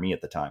much hire me at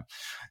the time.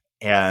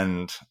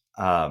 And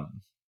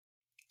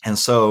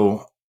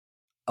so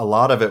a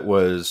lot of it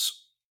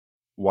was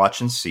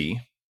watch and see.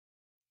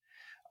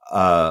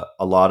 A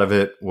lot of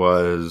it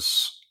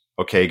was,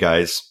 okay,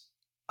 guys,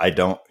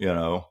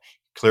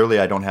 clearly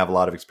I don't have a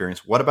lot of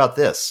experience. What about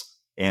this?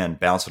 And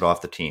bounce it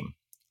off the team,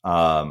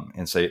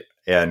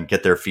 and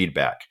get their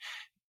feedback.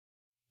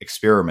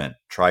 Experiment,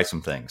 try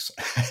some things.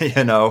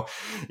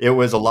 It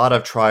was a lot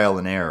of trial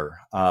and error.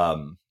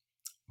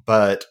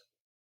 But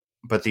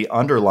the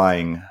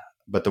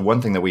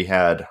one thing that we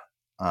had,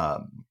 I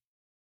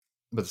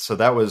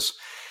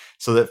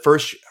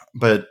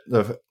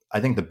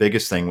think the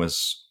biggest thing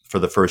was for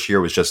the first year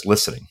was just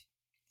listening.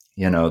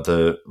 When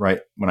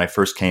I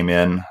first came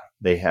in,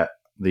 they had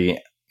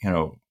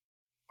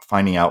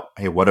finding out,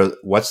 hey, what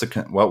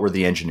were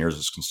the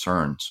engineers'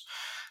 concerns?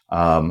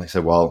 They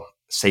said, well,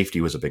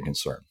 safety was a big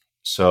concern.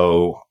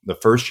 So the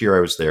first year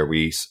I was there,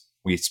 we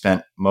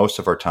spent most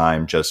of our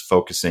time just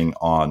focusing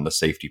on the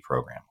safety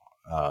program,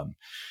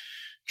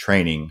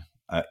 training,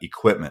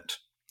 equipment.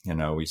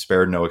 We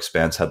spared no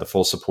expense, had the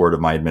full support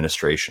of my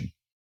administration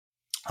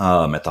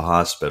at the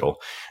hospital.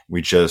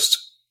 We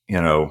just,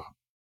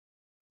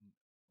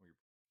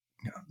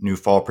 new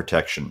fall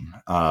protection,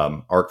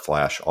 arc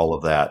flash, all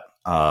of that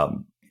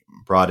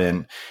brought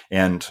in.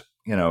 And,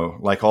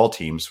 like all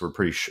teams, we're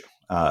pretty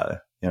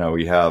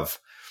we have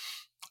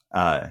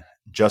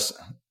just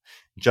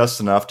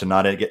enough to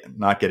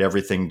not get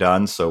everything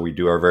done. So we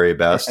do our very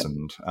best,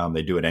 and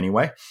they do it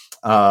anyway,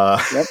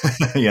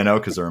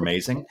 because they're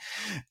amazing.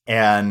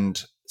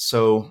 And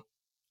so,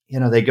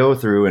 they go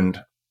through,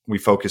 and we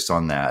focused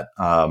on that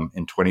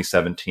in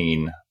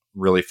 2017,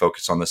 really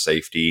focused on the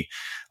safety.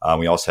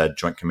 We also had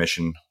Joint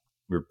Commission.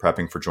 We were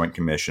prepping for Joint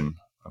Commission,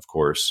 of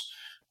course.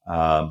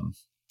 And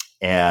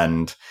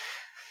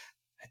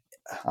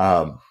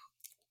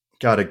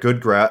got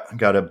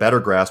a better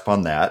grasp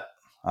on that.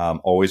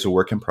 Always a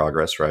work in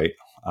progress, right?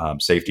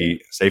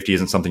 Safety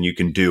isn't something you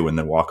can do and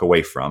then walk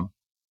away from.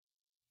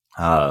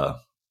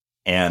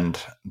 And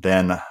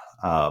then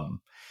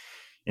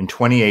in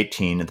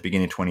 2018, at the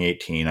beginning of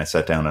 2018, I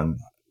sat down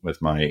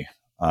with my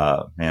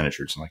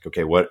managers. I'm like,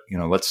 okay, what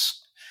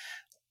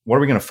are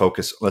we going to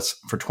focus?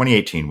 For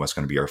 2018, what's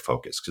going to be our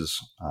focus? Because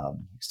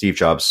Steve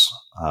Jobs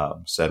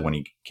said when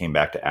he came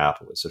back to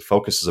Apple, he said,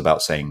 focus is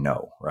about saying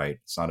no, right?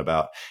 It's not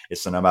about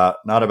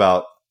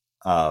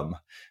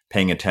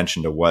paying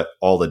attention to what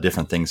all the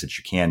different things that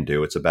you can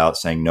do. It's about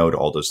saying no to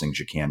all those things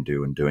you can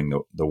do and doing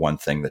the one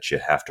thing that you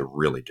have to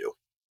really do.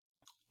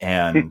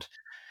 And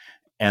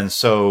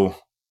so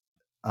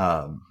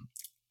in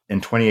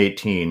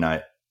 2018,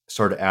 I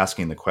started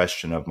asking the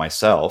question of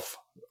myself.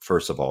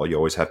 First of all, you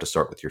always have to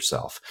start with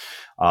yourself.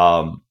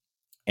 And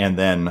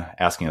then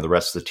asking of the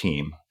rest of the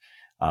team.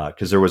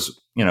 Because there was,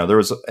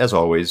 as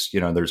always,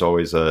 there's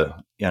always there's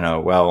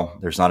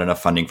not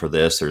enough funding for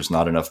this. There's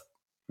not enough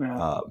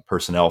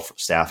personnel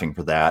staffing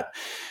for that.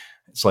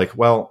 It's like,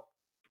 well,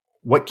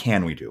 what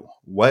can we do?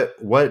 What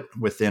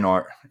within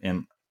our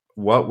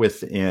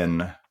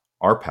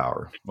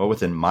power? What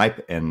within my,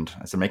 and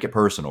I said, make it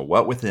personal.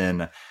 What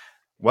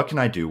can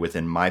I do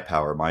within my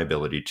power, my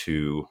ability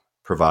to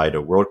provide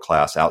a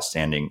world-class,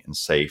 outstanding, and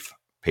safe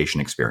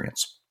patient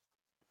experience?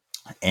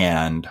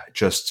 And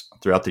just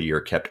throughout the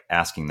year, kept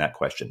asking that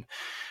question.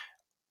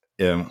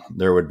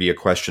 There would be a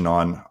question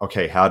on,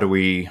 okay, how do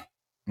we,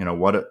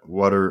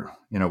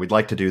 we'd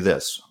like to do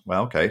this.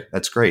 Well, okay,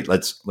 that's great.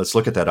 Let's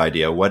look at that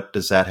idea. What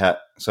does that have?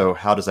 So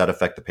how does that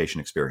affect the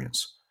patient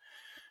experience?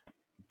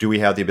 Do we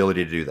have the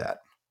ability to do that?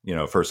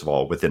 First of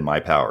all, within my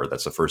power,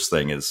 that's the first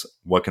thing, is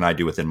what can I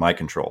do within my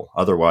control?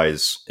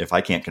 Otherwise, if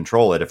I can't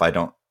control it, if I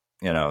don't,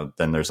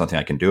 then there's nothing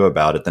I can do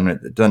about it. Then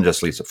it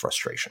just leads to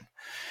frustration.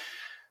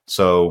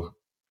 So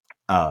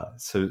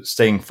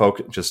stayed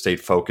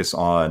focused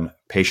on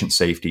patient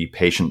safety,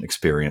 patient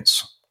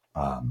experience,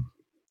 and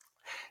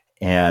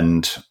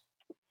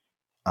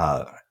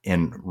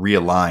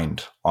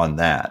realigned on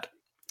that.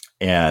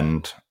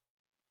 and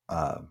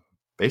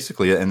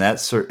basically, and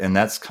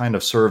that's kind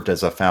of served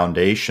as a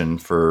foundation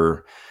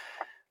for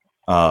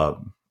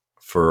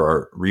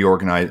our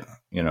reorganize.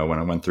 When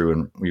I went through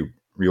and we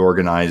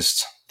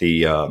reorganized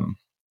the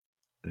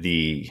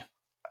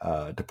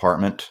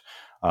department,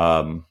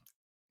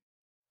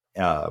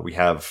 we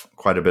have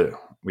quite a bit.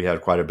 We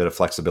had quite a bit of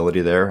flexibility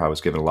there. I was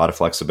given a lot of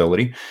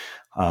flexibility,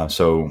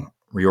 so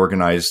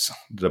reorganized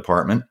the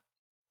department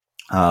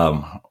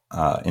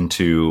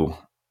into.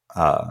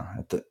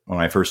 When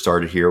I first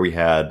started here, we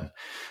had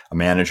a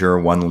manager,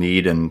 one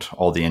lead, and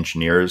all the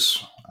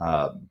engineers.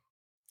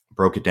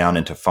 Broke it down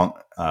into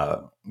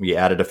we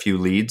added a few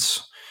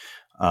leads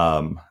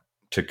to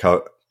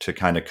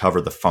kind of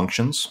cover the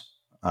functions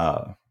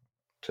to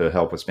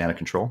help with span of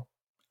control,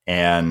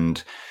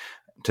 and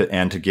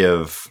to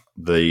give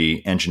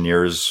the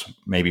engineers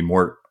maybe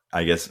more,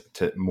 I guess,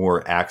 to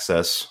more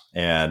access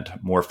and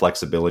more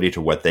flexibility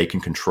to what they can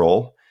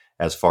control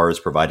as far as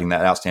providing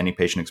that outstanding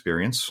patient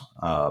experience.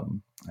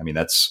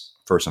 That's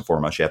first and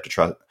foremost. You have to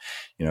trust,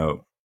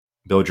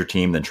 build your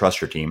team, then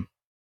trust your team.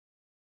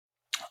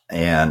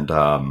 And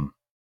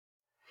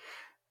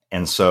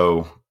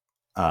so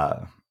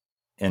for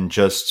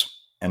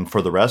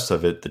the rest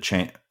of it,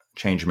 the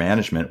change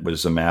management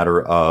was a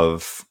matter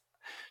of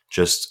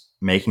just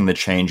making the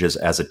changes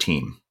as a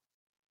team.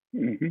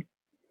 Mm-hmm.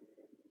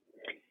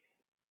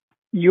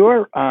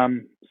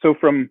 So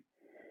from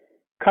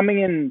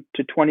coming into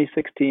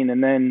 2016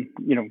 and then,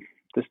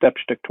 the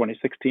steps you took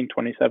 2016,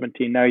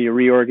 2017, now you're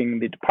reorging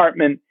the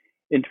department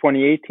in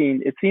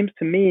 2018. It seems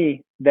to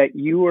me that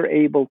you were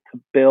able to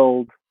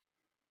build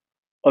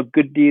a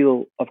good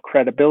deal of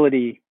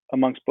credibility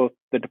amongst both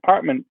the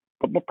department,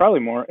 but probably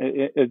more,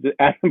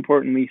 as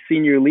importantly,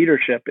 senior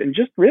leadership in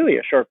just really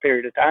a short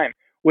period of time.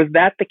 Was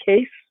that the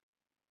case?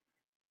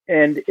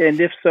 And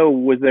if so,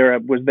 was there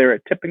a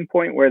tipping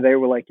point where they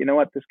were like, you know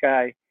what, this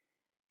guy,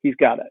 he's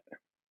got it?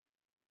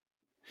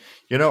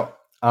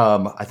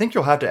 I think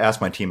you'll have to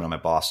ask my team and my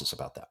bosses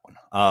about that one.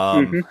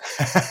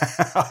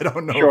 I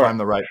don't know if I'm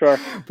the right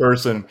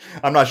person.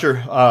 I'm not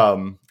sure.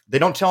 They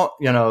don't tell,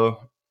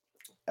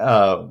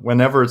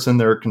 whenever it's in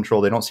their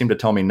control, they don't seem to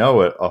tell me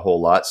no a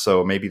whole lot.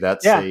 So maybe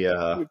that's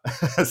a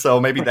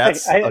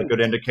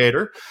good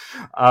indicator.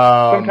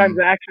 Sometimes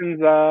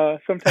actions are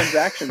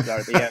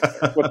the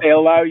answer. What they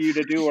allow you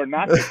to do or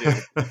not to do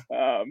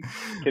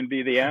can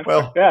be the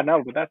answer. But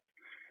that's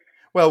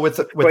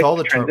with all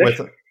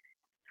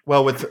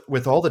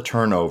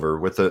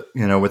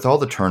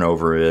the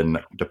turnover in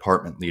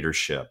department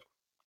leadership,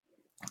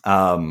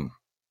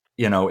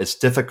 it's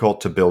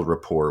difficult to build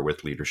rapport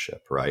with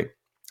leadership, right?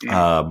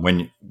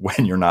 When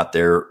you're not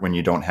there, when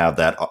you don't have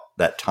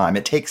that time,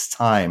 it takes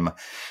time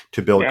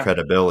to build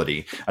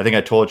credibility. I think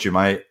I told you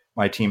my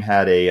team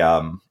had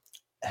a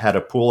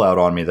pull out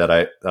on me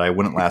that I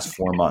wouldn't last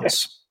 4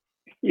 months.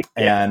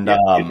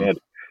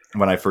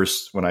 When I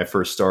first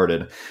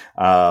started,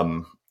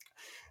 so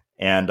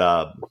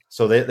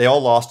they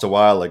all lost a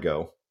while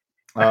ago.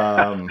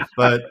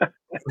 But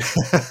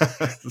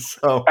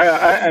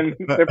and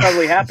they're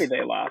probably happy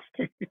they lost.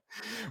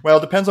 Well,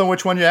 it depends on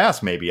which one you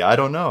ask. Maybe, I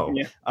don't know.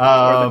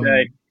 Or the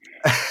day.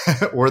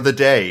 Or the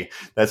day.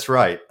 That's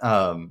right.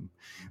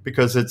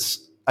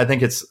 Because I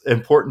think it's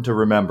important to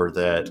remember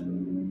that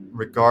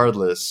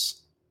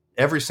regardless,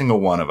 every single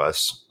one of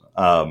us,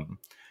 every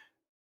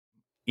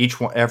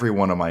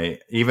one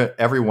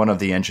of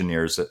the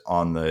engineers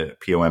on the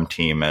POM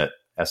team at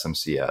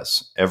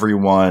SMCS, every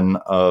one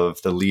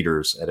of the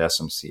leaders at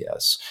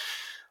SMCS,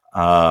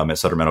 at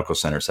Sutter Medical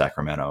Center,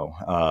 Sacramento,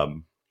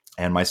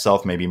 and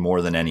myself, maybe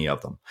more than any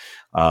of them,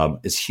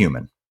 is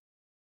human.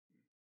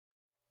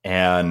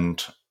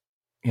 And,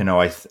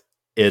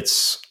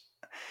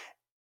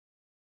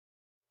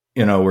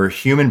 we're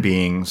human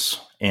beings.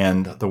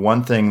 And the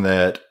one thing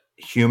that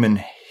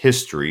human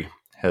history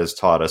has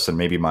taught us, and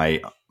maybe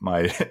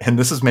and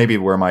this is maybe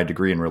where my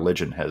degree in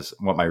religion has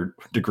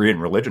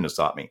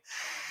taught me,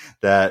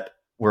 that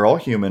we're all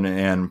human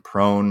and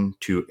prone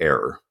to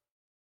error,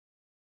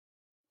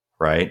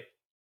 right?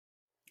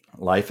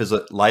 Life is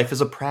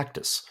a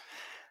practice,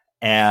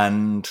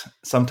 and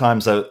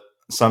sometimes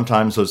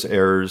those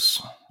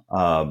errors,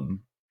 I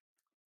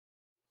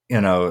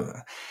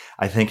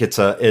think it's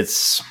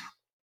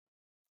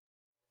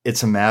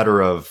a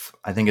matter of,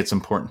 I think it's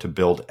important to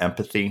build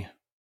empathy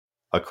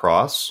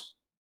across,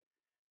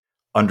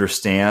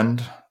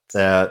 understand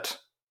that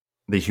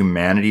the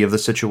humanity of the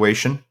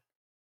situation,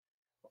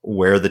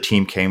 where the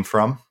team came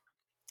from,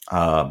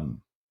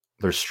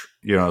 there's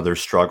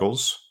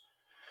struggles.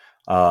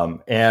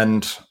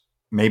 And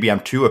maybe I'm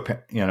too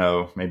apparent,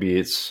 or maybe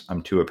it's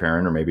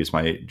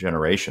my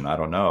generation. I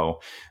don't know,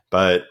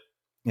 but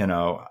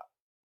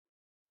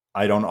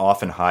I don't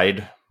often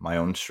hide my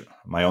own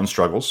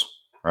struggles,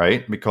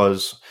 right?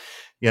 Because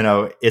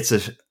to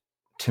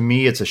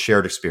me, it's a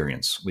shared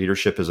experience.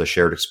 Leadership is a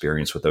shared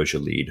experience with those you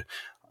lead,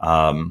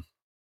 and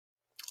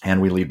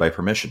we lead by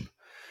permission.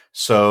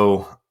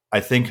 So I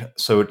think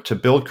to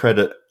build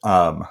credit.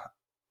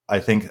 I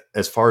think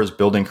as far as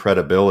building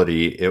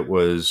credibility, it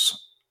was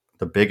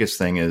the biggest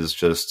thing is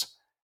just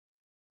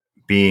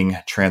being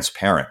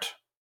transparent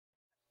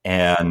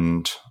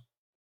and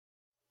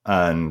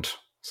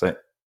so,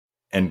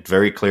 and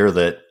very clear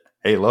that,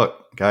 hey,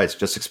 look, guys,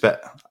 just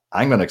expect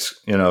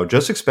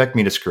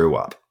me to screw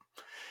up.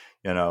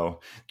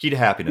 Key to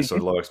happiness are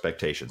low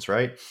expectations,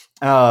 right?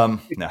 No,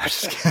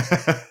 just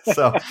kidding.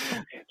 So,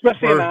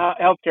 especially in a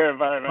healthcare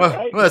environment,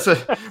 right?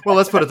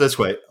 Let's put it this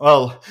way.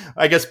 Well,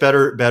 I guess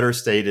better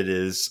stated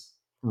is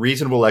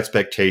reasonable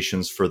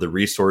expectations for the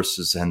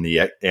resources and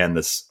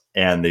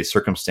the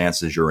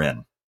circumstances you're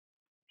in.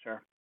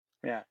 Sure.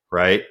 Yeah.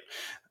 Right.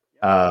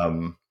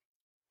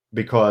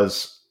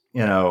 Because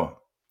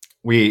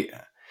we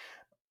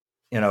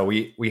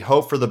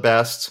hope for the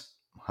best,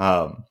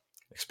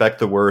 expect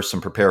the worst,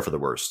 and prepare for the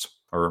worst,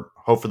 or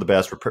hope for the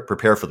best, or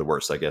prepare for the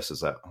worst, I guess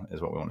is what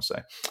we want to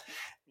say.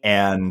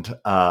 And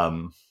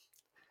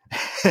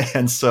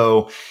and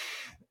so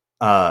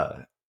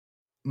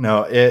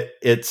no,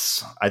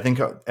 it's I think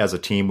as a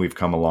team we've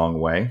come a long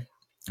way.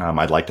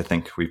 I'd like to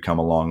think we've come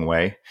a long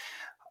way.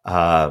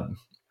 There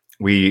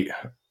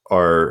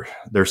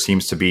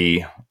seems to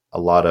be a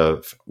lot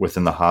of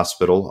within the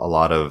hospital.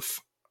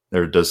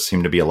 There does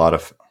seem to be a lot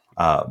of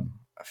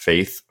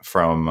faith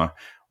from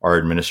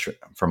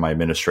from my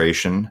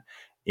administration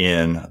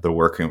in the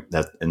work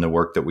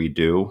that we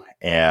do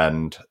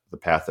and the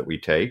path that we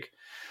take,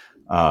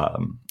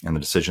 and the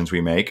decisions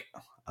we make,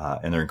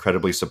 and they're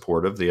incredibly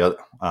supportive.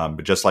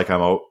 But just like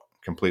I'm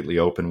completely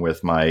open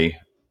with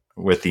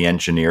the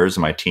engineers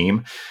and my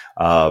team,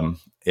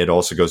 it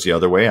also goes the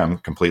other way. I'm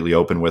completely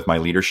open with my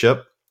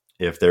leadership.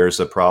 If there's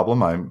a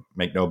problem, I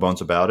make no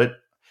bones about it.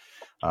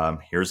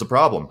 Here's the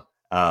problem.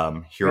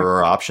 Here are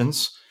our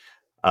options.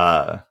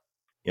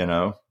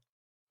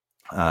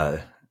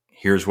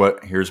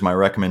 Here's my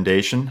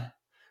recommendation.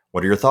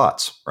 What are your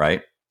thoughts?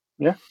 Right?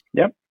 Yeah.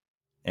 Yep.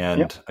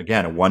 And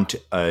again,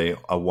 a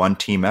one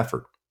team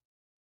effort.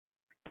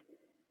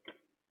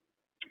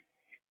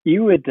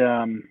 You would,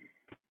 when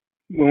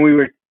we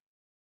were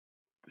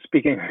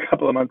speaking a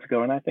couple of months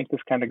ago, and I think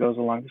this question goes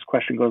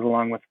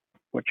along with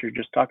what you're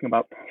just talking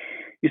about.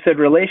 You said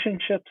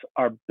relationships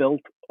are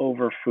built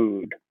over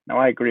food. Now,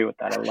 I agree with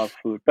that. I love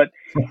food, but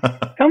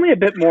tell me a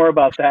bit more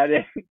about that.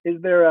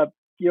 Is there a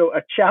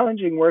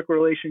challenging work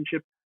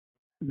relationship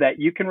that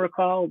you can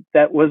recall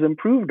that was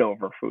improved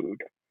over food?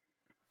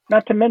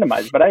 Not to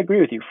minimize, but I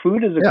agree with you.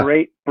 Food is a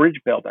great bridge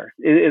builder.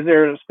 Is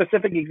there a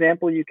specific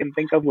example you can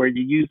think of where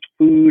you used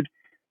food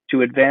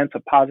to advance a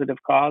positive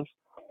cause?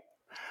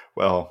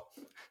 Well,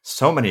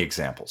 so many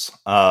examples.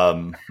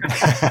 I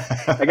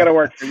got to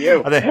work for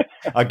you.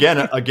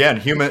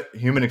 again, human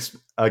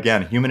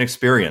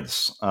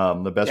experience,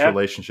 the best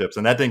relationships,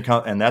 and that didn't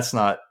come,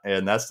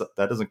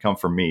 that doesn't come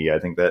from me. I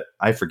think that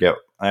I've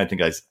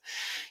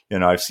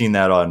seen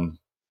that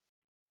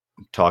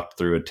talked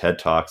through at TED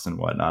Talks and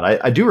whatnot.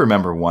 I do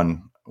remember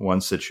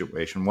one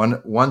situation,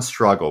 one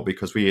struggle,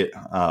 because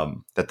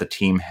that the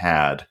team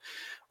had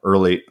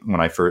early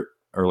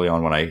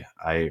on when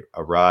I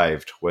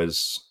arrived,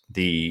 was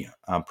the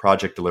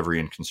project delivery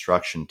and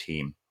construction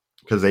team,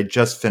 because they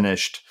just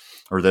finished,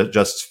 or they're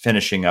just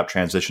finishing up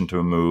transition to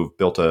a move,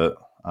 built a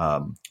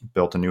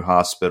new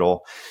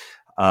hospital,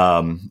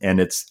 and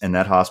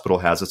that hospital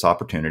has its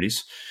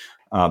opportunities.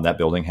 That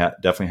building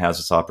definitely has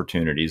its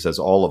opportunities, as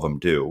all of them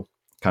do.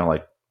 Kind of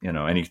like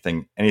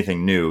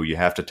anything new, you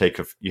have to take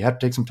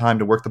some time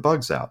to work the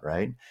bugs out,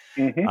 right?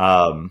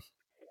 Mm-hmm.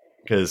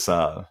 Because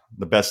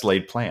the best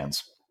laid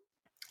plans.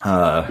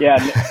 I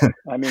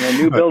mean, a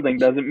new building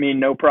doesn't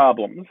mean no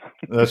problems.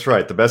 That's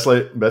right. The best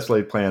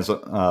laid plans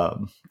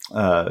don't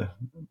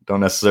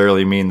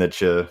necessarily mean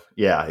that you.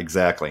 Yeah,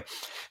 exactly.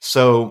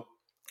 So,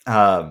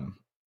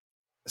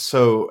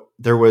 so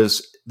there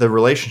was the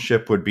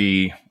relationship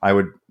I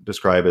would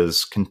describe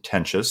as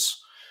contentious.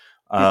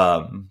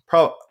 There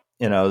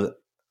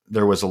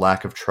was a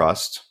lack of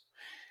trust.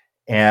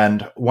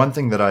 And one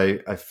thing that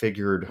I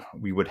figured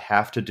we would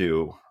have to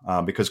do,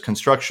 because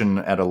construction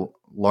at a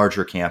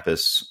larger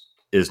campus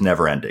is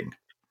never ending,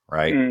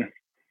 right?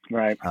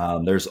 Right.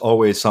 There's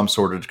always some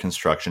sort of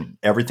construction.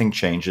 Everything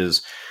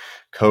changes,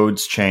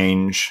 codes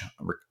change,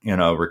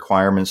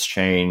 requirements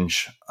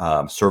change,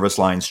 service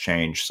lines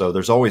change. So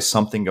there's always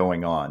something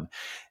going on,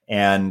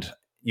 and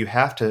you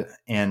have to,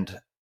 and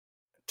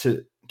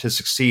to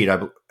succeed,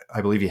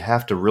 I believe you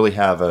have to really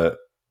have a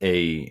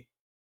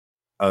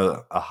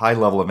high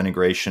level of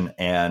integration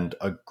and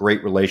a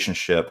great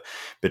relationship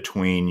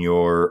between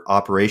your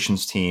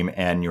operations team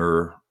and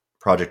your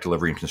project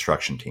delivery and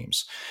construction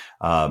teams.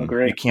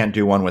 You can't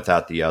do one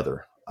without the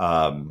other.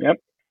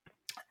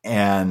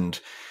 And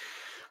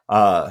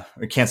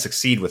you can't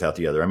succeed without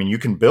the other. I mean, you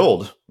can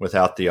build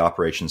without the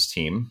operations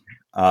team,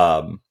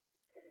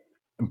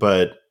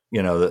 but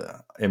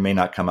it may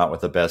not come out with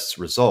the best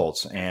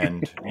results.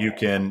 And you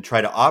can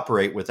try to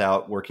operate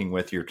without working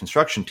with your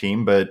construction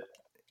team, but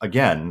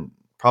again,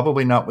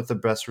 probably not with the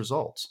best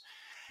results.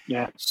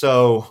 Yeah.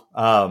 So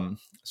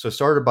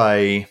started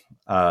by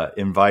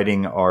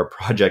inviting our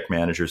project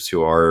managers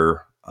to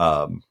our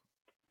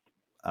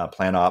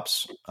plant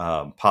ops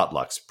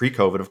potlucks,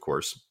 pre-COVID, of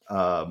course.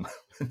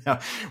 Now,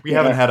 we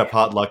haven't had a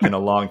potluck in a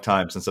long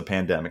time since the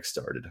pandemic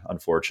started,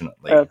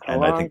 unfortunately.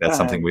 And I think that's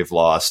something we've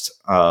lost.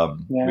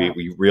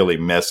 We really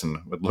miss and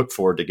would look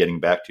forward to getting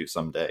back to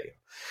someday.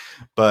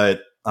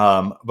 But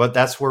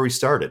that's where we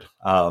started,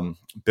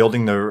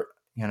 building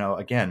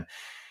again,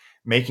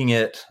 making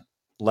it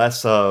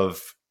less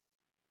of,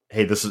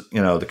 hey, this is,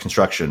 the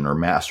construction or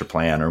master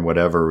plan or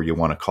whatever you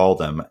want to call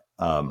them,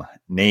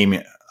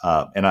 name.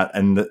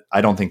 And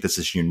I don't think this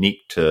is unique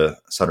to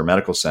Sutter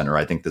Medical Center.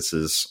 I think this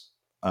is,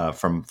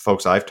 from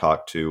folks I've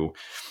talked to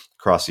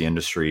across the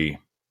industry,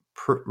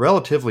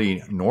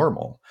 relatively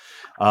normal.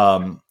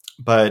 But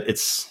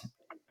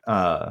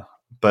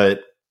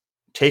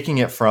taking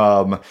it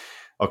from,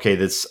 okay,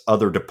 this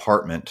other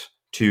department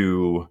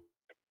to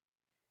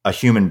a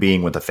human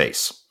being with a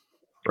face,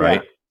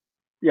 right?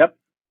 Yeah. Yep.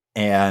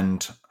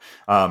 And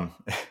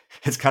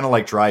it's kind of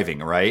like driving,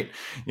 right?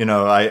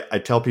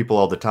 I tell people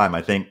all the time,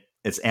 I think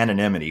it's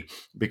anonymity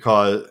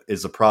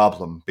is a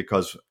problem,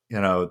 because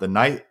the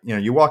night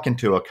you walk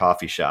into a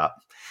coffee shop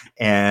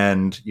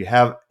and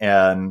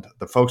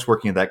the folks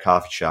working at that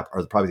coffee shop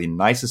are probably the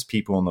nicest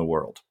people in the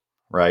world,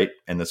 right?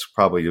 And that's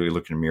probably, we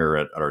look in the mirror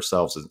at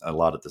ourselves a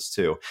lot of this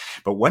too.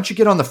 But once you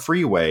get on the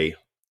freeway,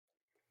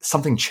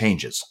 something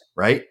changes,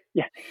 right?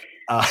 Yeah.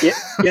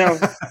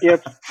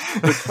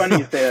 It's funny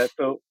you say that.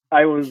 So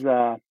I was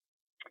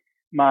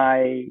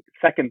my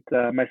second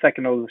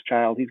oldest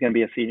child. He's going to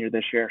be a senior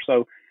this year.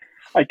 So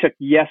I took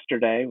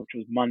yesterday, which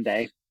was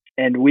Monday,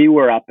 and we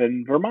were up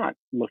in Vermont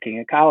looking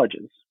at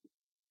colleges.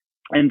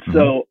 And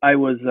so I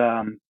was,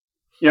 I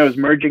was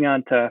merging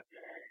onto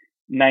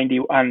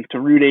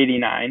Route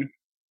 89,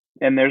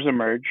 and there's a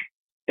merge,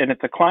 and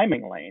it's a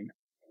climbing lane.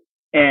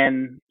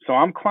 And so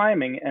I'm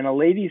climbing, and a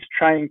lady's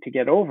trying to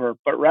get over,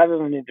 but rather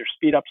than either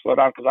speed up, slow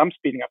down, because I'm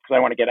speeding up because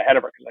I want to get ahead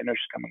of her because I know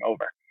she's coming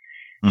over.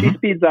 She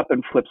speeds up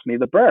and flips me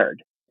the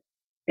bird.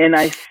 And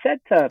I said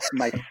to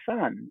my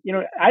son,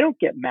 I don't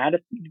get mad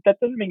at that.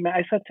 Doesn't make me mad.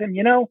 I said to him,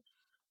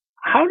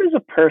 how does a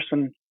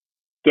person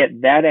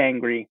get that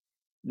angry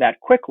that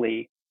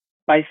quickly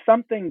by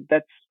something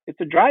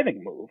it's a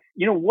driving move?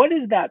 What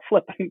is that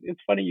flip?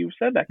 It's funny you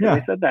said that,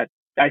 because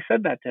I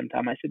said that to him,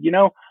 Tom. I said,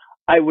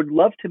 I would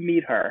love to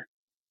meet her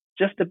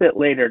just a bit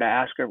later to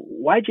ask her,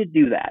 why'd you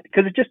do that?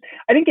 Because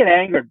I didn't get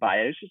angered by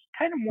it. It's just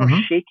kind of more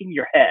shaking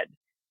your head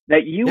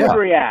that you would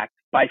react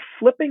by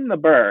flipping the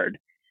bird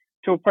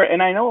to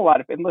and I know a lot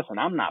of, and listen,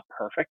 I'm not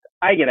perfect.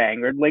 I get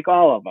angered like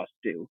all of us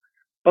do.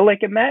 But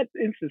like in that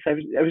instance, I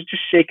was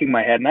just shaking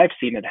my head, and I've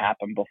seen it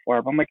happen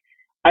before. But I'm like,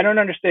 I don't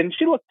understand.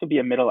 She looked to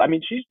be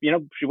she's,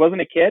 she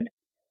wasn't a kid.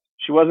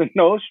 She wasn't,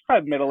 she's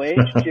probably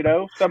middle-aged,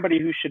 somebody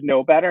who should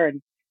know better.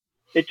 And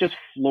it just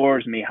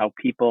floors me how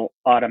people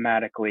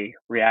automatically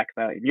react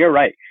that way. And you're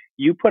right.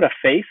 You put a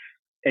face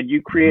and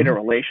you create a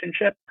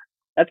relationship,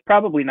 that's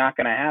probably not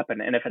going to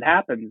happen. And if it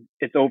happens,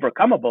 it's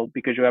overcomeable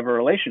because you have a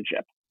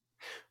relationship.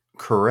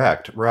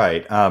 Correct.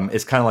 Right.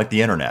 It's kind of like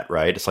the internet,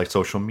 right? It's like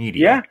social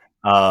media.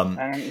 Yeah.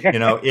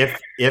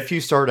 If you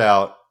start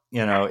out,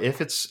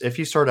 if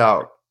you start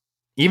out,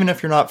 even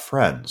if you're not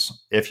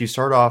friends, if you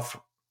start off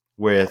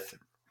with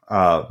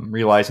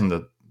realizing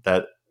that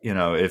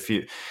if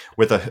you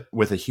with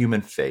a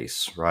human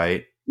face,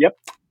 right? Yep.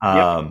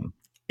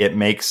 It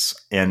makes,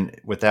 and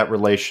with that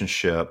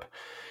relationship,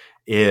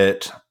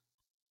 it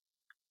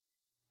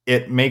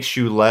makes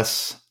you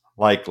less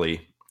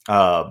likely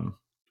to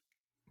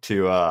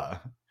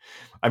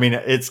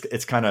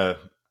it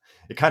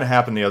kind of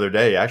happened the other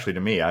day, actually,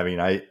 to me. I mean,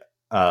 I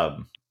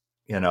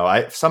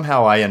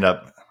somehow I end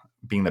up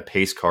being the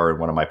pace car in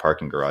one of my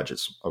parking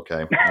garages.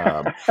 Okay.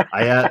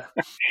 I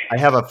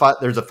have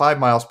there's a 5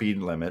 mile speed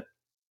limit.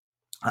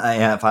 I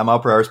have 5 mile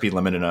per hour speed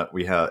limit, and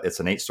it's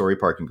an 8-story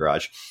parking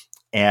garage,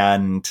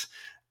 and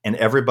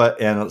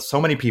everybody, and so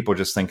many people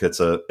just think it's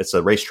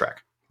a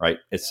racetrack, right?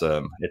 It's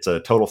all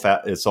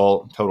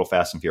total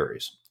Fast and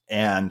Furious.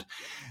 And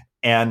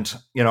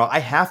I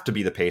have to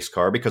be the pace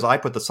car because I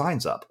put the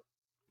signs up.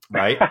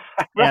 Right.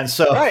 And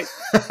so, right.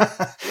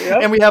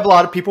 Yep. And we have a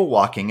lot of people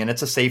walking, and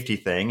it's a safety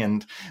thing.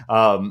 And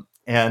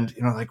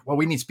like, well,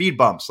 we need speed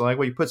bumps. So like,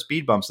 well, you put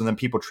speed bumps and then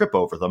people trip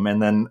over them.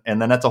 And then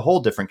that's a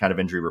whole different kind of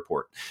injury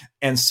report.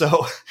 And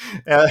so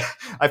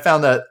I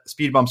found that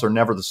speed bumps are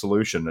never the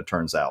solution, it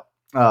turns out,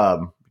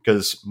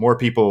 because more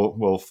people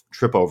will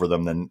trip over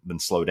them than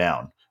slow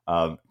down,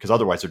 because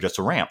otherwise they're just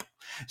a ramp.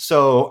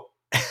 So,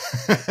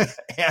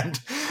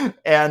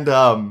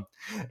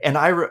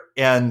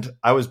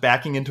 I was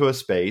backing into a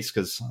space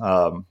because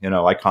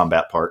I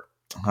combat park,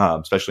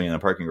 especially in a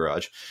parking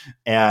garage,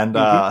 and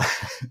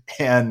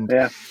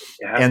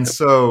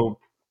so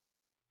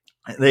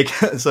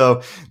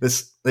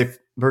this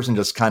person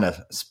just kind of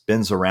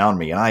spins around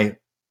me, and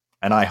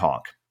I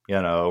honk,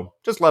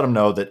 just let them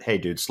know that, hey,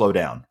 dude, slow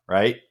down,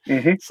 right?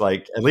 Mm-hmm. It's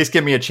like, at least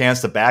give me a chance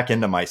to back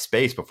into my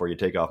space before you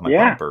take off my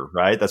bumper,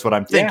 right? That's what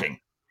I'm thinking. Yeah.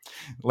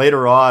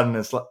 Later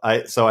on, so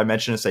I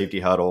mentioned a safety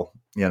huddle.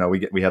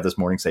 We have this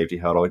morning safety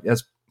huddle.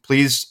 Yes,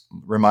 please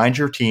remind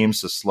your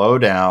teams to slow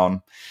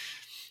down.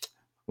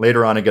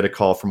 later on, I get a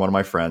call from one of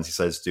my friends. He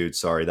says, "Dude,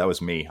 sorry, that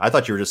was me. I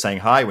thought you were just saying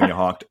hi when you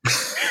honked."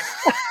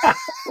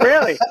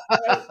 Really?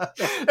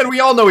 And we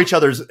all know each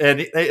other's,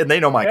 and they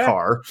know my Yeah.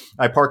 car.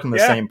 I park in the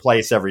Yeah. same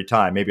place every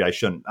time. Maybe I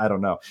shouldn't. I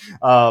don't know.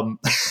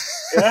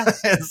 Yeah.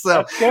 And so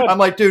That's good. I'm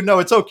like, dude, no,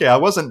 it's okay. I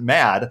wasn't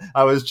mad.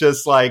 I was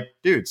just like,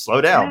 dude, slow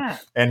down. Yeah.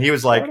 And he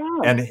was like,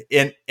 Slow down.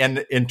 and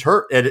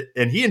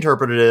he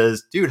interpreted it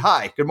as, dude,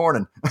 hi, good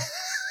morning.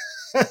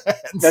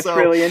 That's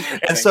really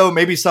interesting. And so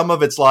maybe some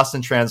of it's lost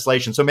in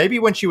translation. So maybe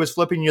when she was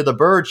flipping you the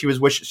bird, she was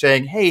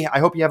saying, "Hey, I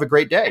hope you have a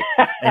great day,"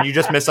 and you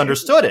just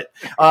misunderstood it.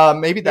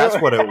 Maybe that's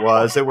what it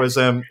was. It was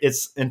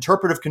it's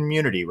interpretive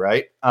community,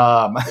 right?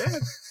 Well,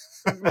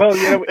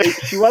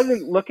 she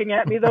wasn't looking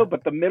at me though,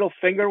 but the middle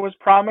finger was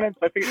prominent.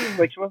 So I figured it was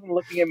like she wasn't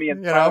looking at me.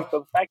 And so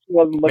the fact she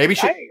wasn't looking, maybe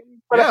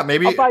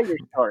maybe I'll buy your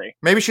story.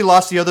 Maybe she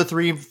lost the other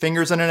 3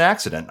 fingers in an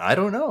accident. I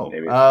don't know.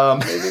 Maybe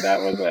that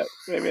was it.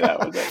 Maybe that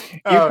was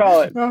it.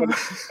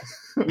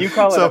 You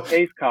call it a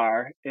pace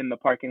car in the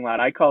parking lot.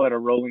 I call it a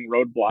rolling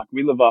roadblock.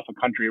 We live off a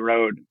country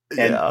road,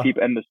 and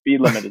and the speed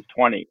limit is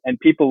 20, and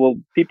people will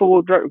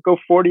go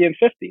 40 and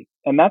 50,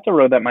 and that's a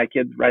road that my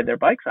kids ride their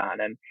bikes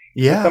on. And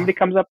if somebody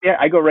comes up here,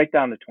 I go right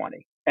down to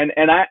 20,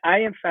 and I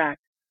in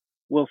fact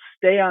will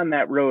stay on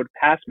that road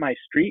past my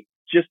street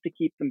just to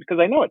keep them, because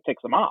I know it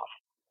takes them off.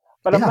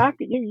 But I'm not.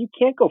 You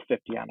can't go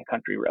 50 on a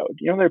country road.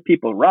 There are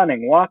people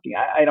running, walking.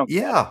 I don't.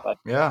 Yeah. But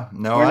No,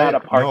 we're not a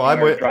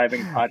parking or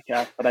driving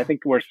podcast, but I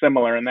think we're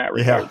similar in that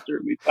regard.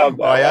 Certainly sounds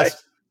that way.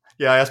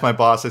 I asked my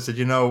boss. I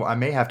said, I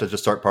may have to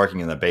just start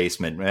parking in the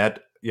basement.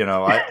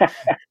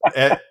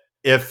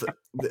 If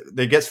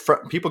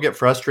people get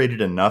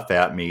frustrated enough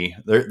at me,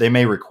 they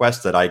may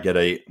request that I get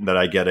a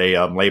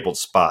labeled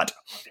spot,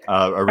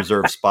 a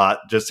reserved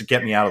spot, just to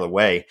get me out of the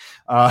way.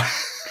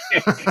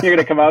 You're going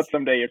to come out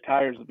someday. Your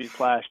tires will be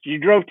slashed. You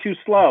drove too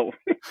slow.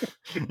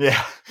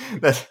 Yeah,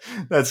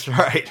 that's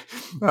right.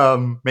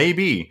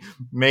 Maybe,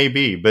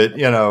 but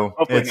hopefully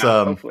it's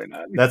not. Hopefully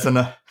not. That's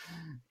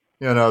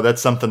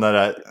that's something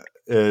that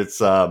it's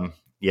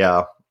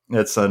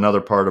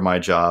another part of my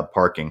job,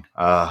 parking.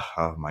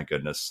 Oh my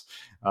goodness.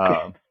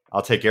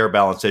 I'll take air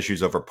balance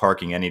issues over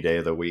parking any day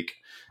of the week.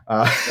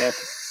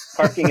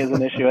 Parking is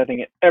an issue, I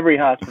think, at every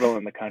hospital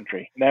in the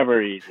country.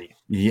 Never easy.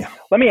 Yeah.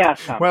 Let me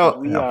ask, Tom.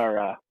 Well,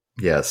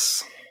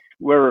 yes.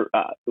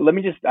 Let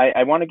me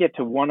I want to get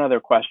to one other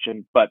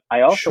question, but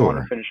I also want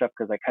to finish up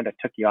because I kind of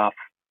took you off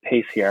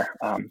pace here.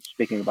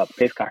 Speaking about the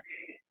pace car.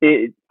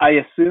 I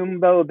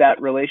assume, though,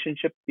 that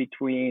relationship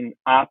between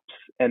ops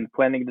and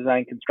planning,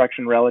 design,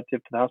 construction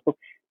relative to the hospital,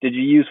 did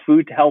you use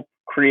food to help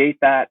create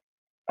that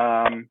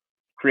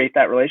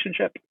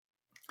relationship?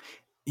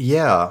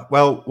 Yeah.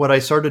 Well, what I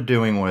started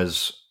doing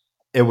was,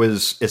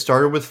 it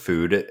started with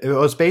food. It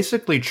was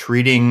basically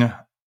treating,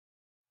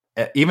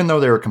 even though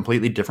they're a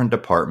completely different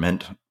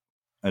department,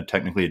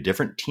 technically a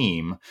different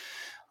team,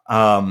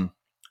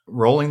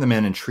 rolling them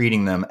in and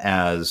treating them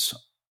as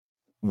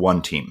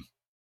one team.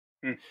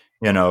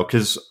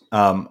 Because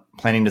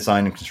planning,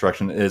 design, and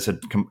construction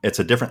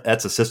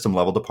that's a system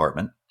level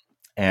department,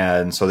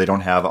 and so they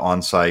don't have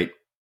on-site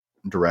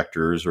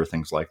directors or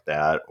things like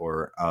that,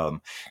 or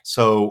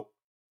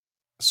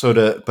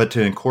to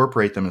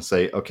incorporate them and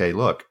say, okay,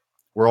 look,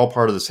 we're all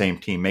part of the same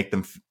team. Make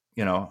them,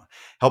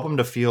 help them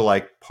to feel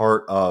like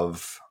part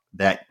of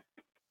that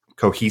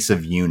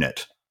cohesive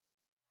unit,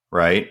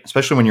 right?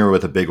 Especially when you're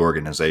with a big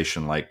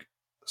organization like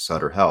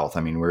Sutter Health.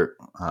 I mean, we're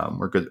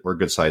a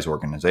good size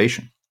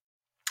organization.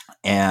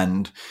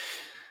 And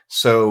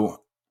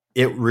so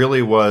it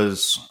really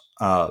was,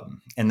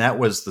 and that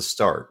was the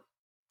start,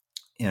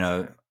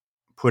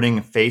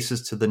 putting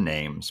faces to the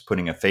names,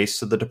 putting a face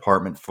to the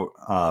department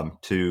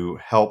to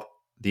help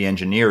the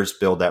engineers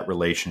build that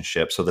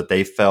relationship so that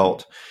they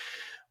felt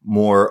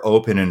more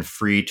open and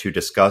free to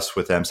discuss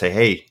with them, say,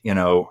 hey,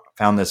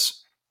 found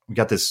this, we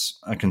got this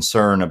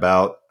concern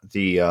about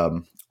the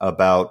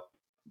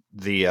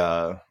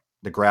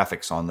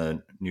graphics on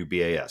the new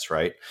BAS,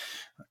 right?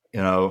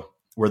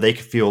 Where they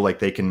could feel like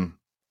they can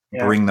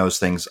bring those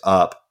things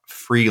up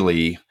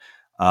freely,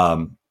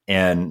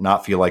 and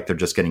not feel like they're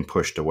just getting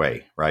pushed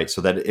away, right?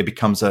 So that it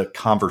becomes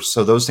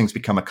so those things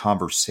become a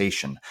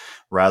conversation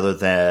rather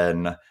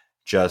than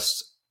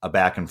just a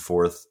back and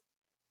forth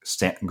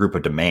group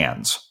of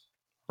demands,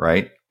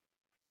 right?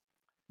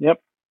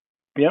 Yep.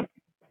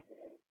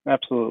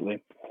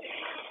 Absolutely.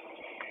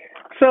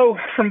 So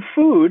from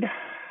food,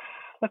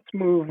 let's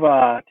move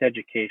to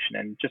education.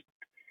 And just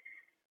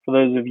for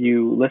those of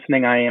you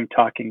listening, I am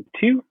talking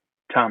to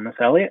Thomas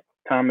Elliott.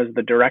 Tom is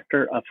the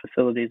Director of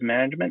Facilities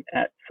Management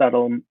at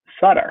Sutter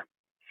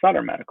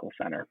Medical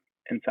Center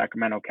in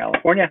Sacramento,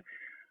 California.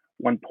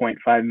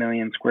 1.5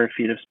 million square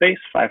feet of space,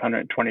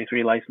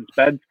 523 licensed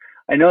beds.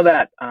 I know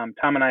that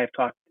Tom and I have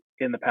talked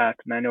in the past,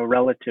 and I know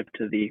relative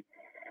to the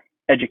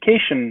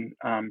education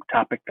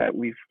topic that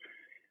we've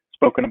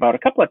spoken about a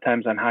couple of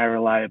times on high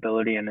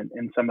reliability, and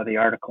in some of the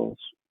articles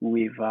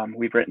we've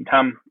written.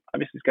 Tom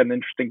obviously has got an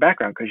interesting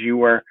background because you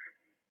were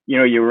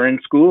in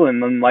school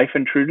and then life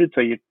intruded,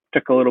 so you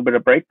took a little bit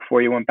of break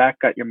before you went back,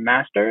 got your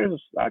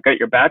master's, got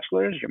your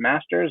bachelor's, your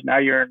master's. Now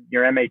you're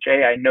your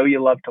MHA. I know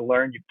you love to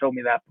learn. You've told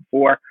me that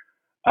before.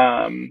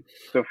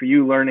 So for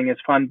you, learning is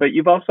fun. But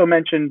you've also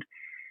mentioned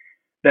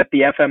that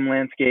the FM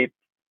landscape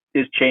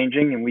is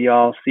changing, and we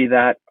all see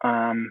that.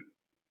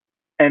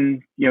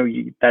 And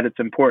that it's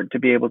important to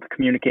be able to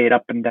communicate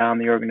up and down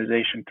the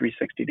organization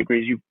 360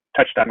 degrees. You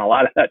touched on a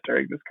lot of that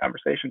during this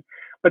conversation.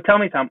 But tell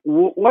me, Tom,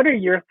 what are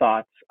your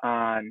thoughts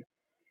on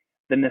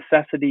the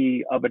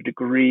necessity of a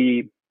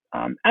degree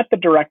at the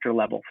director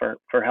level for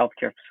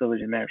healthcare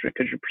facility management?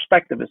 Because your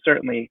perspective is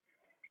certainly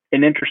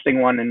an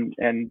interesting one,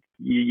 and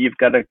you've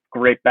got a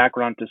great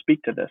background to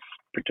speak to this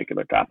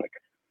particular topic.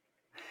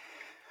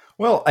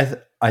 Well,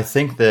 I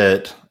think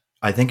it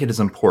is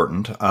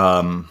important.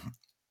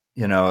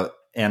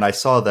 And I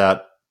saw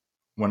that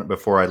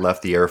before I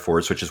left the Air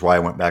Force, which is why I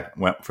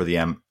went for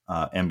the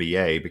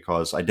MBA,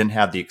 because I didn't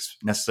have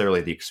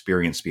necessarily the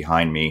experience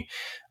behind me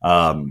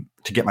to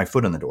get my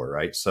foot in the door,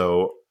 right?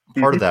 So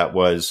part of that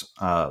was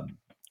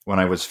when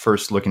I was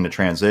first looking to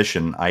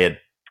transition, I had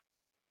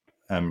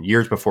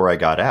years before I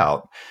got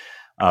out,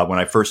 when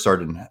I first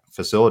started in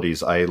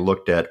facilities, I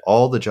looked at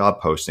all the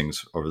job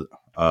postings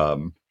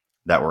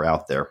that were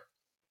out there,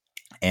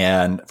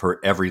 and for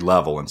every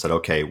level, and said,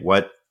 okay,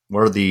 what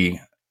are the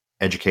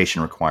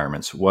education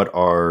requirements? What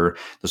are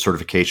the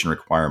certification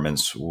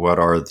requirements? What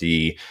are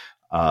the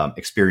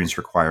experience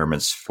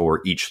requirements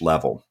for each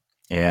level?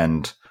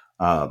 And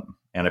I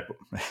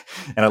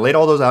laid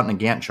all those out in a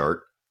Gantt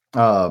chart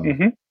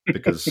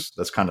because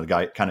that's kind of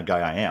the guy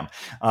I am.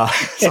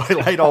 So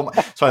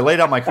I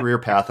laid out my career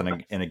path in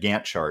a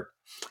Gantt chart.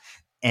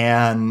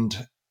 And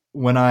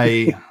when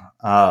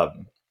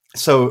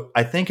so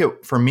I think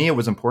for me, it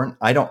was important.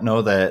 I don't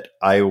know that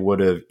I would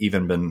have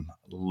even been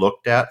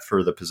looked at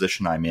for the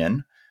position I'm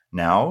in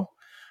now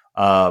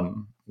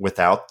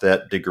without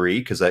that degree,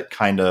 because that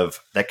kind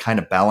of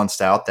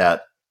balanced out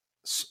that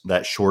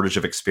shortage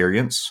of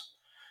experience,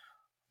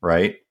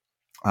 right?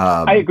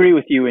 I agree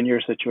with you in your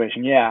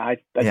situation. Yeah, I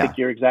think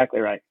you're exactly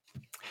right.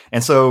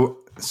 And so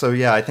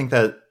yeah, I think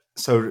that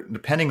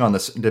depending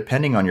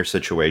on your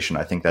situation,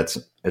 I think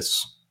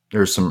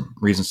there's some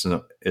reasons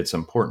it's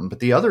important. But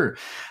the other,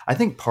 I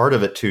think part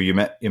of it too, you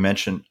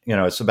mentioned,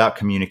 it's about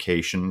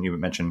communication. You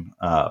mentioned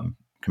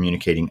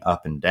communicating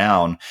up and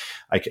down.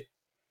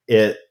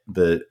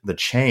 The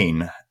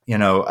chain,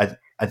 I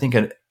think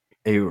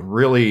a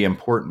really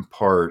important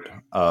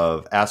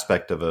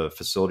aspect of a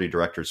facility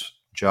director's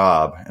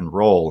job and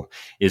role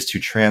is to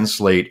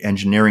translate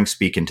engineering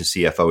speak into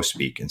CFO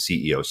speak and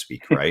CEO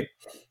speak, right?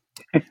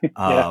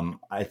 Yeah.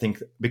 I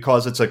think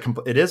because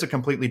it is a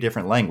completely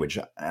different language.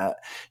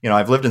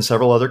 I've lived in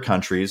several other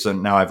countries,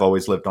 and now I've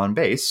always lived on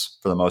base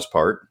for the most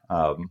part.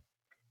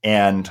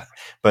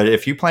 But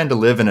if you plan to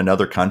live in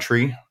another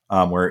country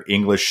where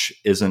English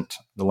isn't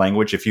the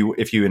language, if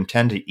you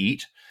intend to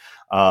eat,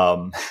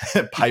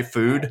 buy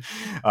food,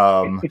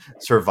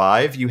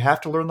 survive, you have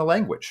to learn the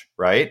language,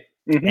 right?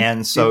 Mm-hmm.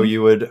 And so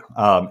you would,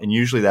 and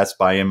usually that's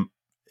and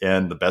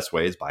the best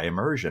way is by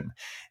immersion.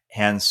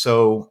 And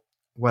so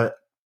what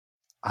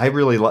I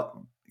really,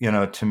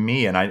 to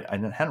me, and I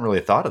hadn't really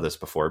thought of this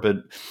before, but,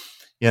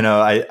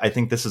 I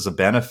think this is a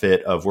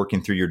benefit of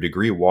working through your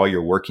degree while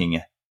you're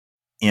working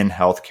in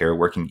healthcare,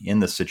 working in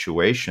the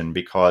situation,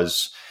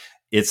 because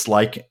it's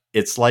like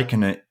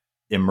an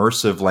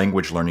immersive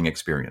language learning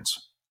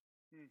experience.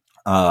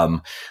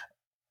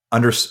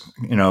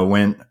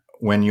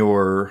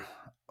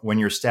 When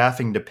your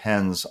staffing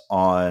depends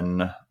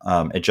on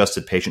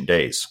adjusted patient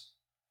days,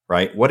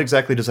 right? What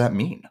exactly does that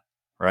mean,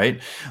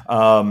 right?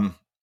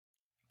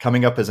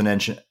 Coming up as an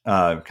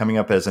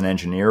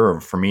engineer,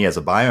 or for me as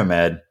a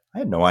biomed, I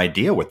had no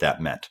idea what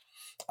that meant.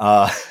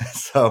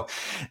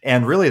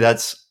 And really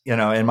that's,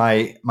 in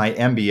my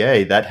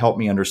MBA, that helped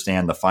me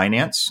understand the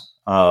finance,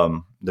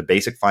 the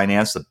basic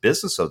finance, the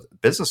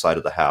business side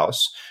of the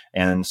house,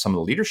 and some of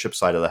the leadership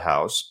side of the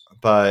house.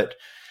 But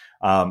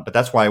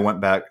that's why I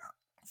went back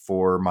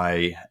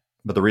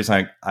but the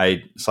reason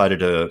I decided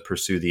to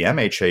pursue the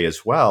MHA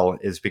as well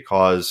is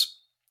because,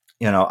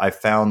 I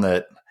found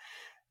that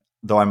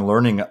though I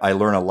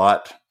learn a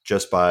lot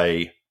just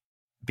by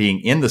being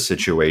in the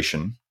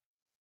situation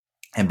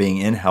and being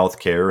in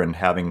healthcare and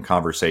having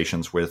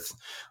conversations with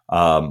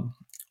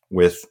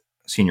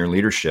senior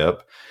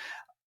leadership.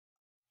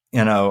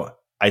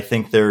 I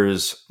think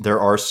there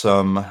are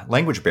some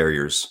language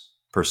barriers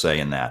per se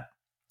in that.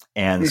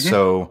 And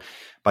so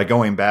by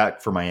going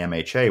back for my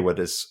MHA,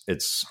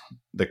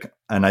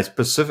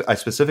 I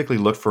specifically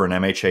looked for an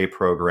MHA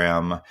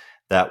program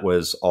that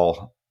was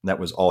all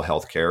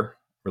healthcare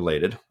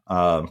related.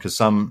 Because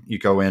some you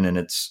go in and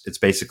it's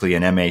basically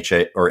an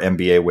MHA or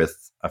MBA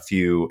with a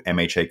few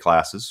MHA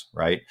classes,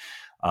 right?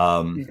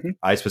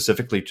 I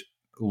specifically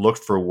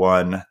looked for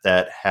one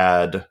that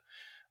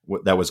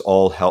was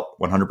all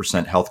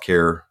 100%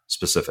 healthcare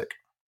specific,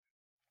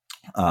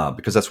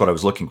 because that's what I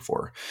was looking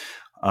for.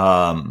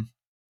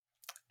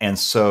 And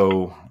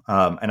so,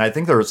 and I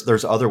think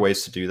there's other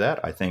ways to do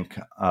that. I think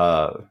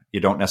you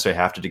don't necessarily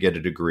have to get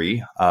a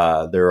degree.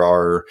 There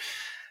are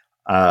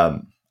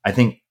I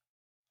think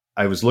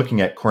I was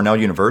looking at Cornell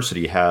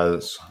University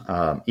has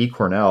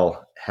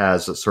eCornell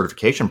has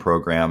certification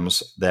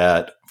programs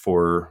that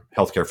for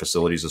healthcare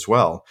facilities as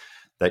well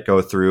that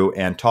go through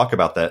and talk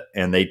about that,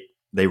 and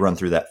they run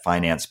through that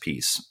finance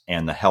piece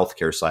and the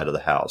healthcare side of the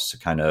house to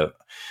kind of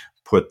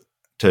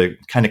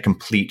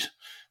complete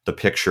the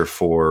picture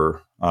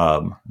for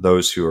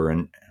those who are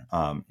in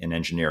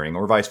engineering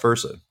or vice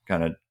versa,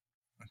 kind of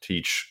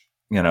teach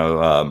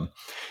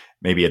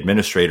maybe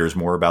administrators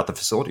more about the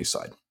facility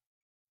side.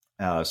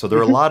 So there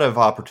are a lot of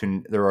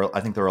opportunity.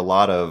 I think there are a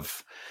lot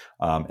of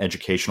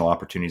educational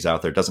opportunities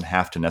out there. It doesn't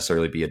have to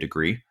necessarily be a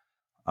degree.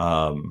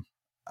 A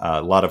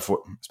lot of,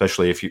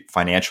 especially if you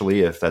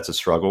financially, if that's a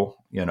struggle,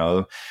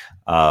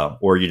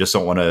 or you just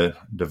don't want to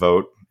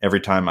devote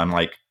every time. I'm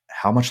like,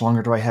 how much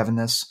longer do I have in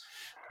this?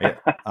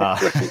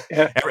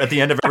 At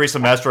the end of every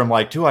semester, I'm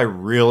like, do I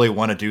really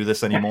want to do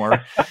this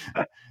anymore?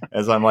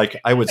 As I'm like,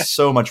 I would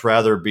so much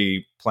rather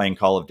be playing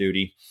Call of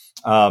Duty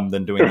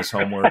than doing this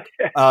homework.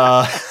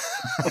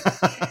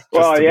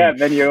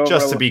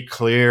 Just to be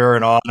clear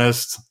and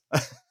honest.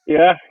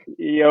 Yeah,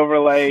 you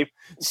overlay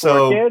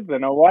 4 kids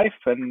and a wife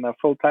and a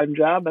full-time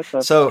job.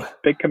 That's a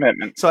big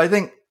commitment. So I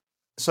think,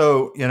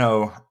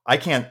 I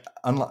can't,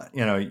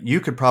 you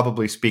could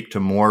probably speak.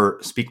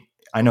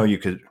 I know you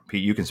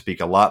can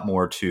speak a lot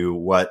more to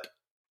what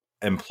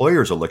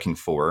employers are looking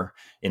for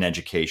in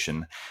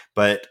education,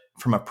 but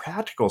from a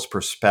practical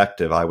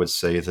perspective, I would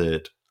say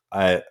that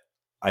I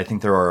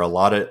think there are a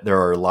lot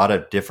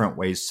of different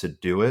ways to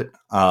do it.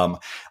 I'm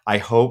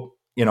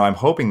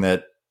hoping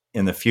that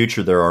in the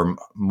future there are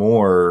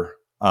more,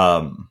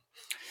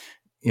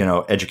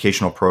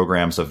 educational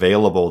programs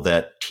available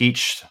that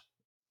teach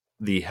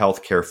the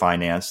healthcare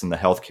finance and the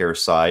healthcare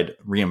side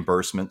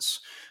reimbursements.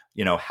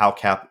 How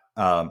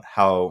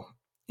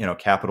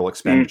capital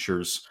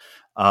expenditures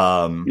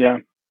are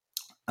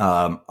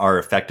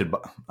affected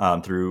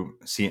by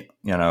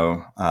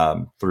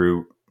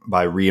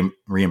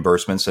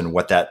reimbursements and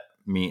what that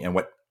mean and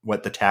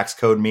what the tax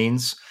code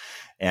means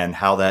and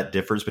how that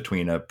differs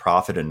between a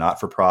profit and not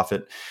for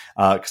profit.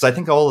 Because I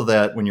think all of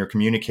that, when you're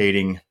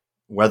communicating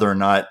whether or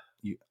not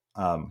you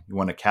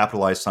want to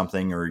capitalize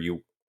something or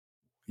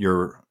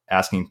you're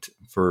asking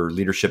for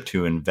leadership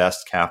to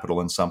invest capital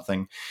in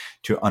something,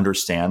 to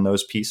understand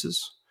those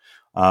pieces,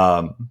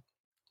 or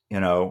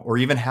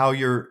even how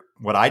for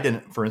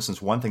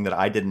instance, one thing that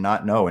I did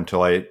not know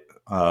until I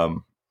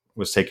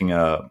was taking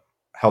a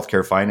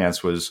healthcare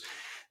finance was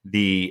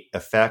the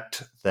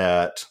effect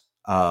that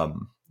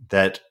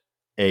that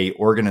a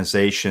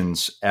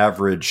organization's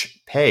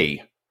average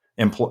pay,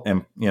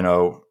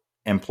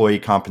 employee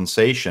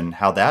compensation,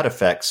 how that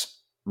affects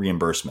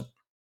reimbursement,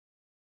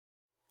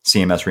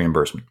 CMS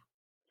reimbursement.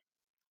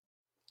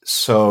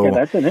 So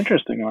that's an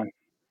interesting one.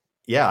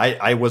 Yeah,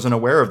 I wasn't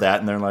aware of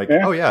that, and they're like,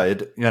 oh yeah,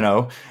 and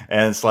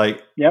it's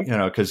like,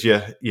 because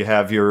you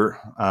have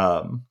your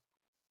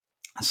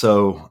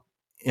so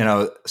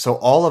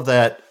all of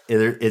that,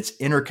 it's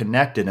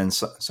interconnected, and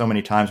so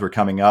many times we're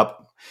coming up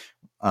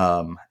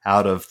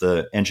out of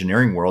the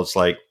engineering world. It's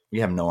like we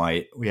have no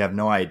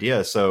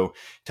idea. So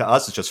to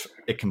us,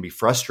 it can be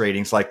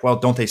frustrating. It's like, well,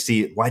 why don't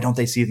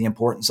they see the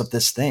importance of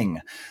this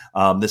thing,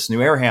 this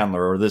new air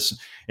handler, or this?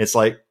 It's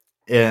like,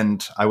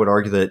 and I would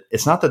argue that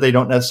it's not that they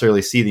don't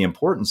necessarily see the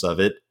importance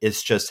of it.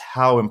 It's just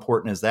how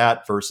important is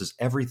that versus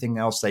everything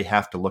else they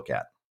have to look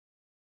at.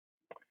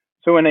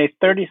 So in a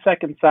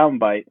 30-second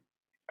soundbite,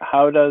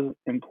 how does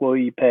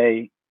employee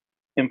pay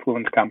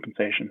impact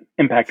compensation?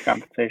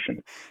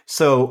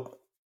 So,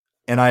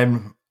 and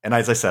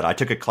as I said, I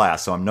took a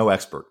class, so I'm no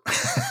expert.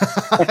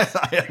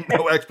 I am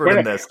no expert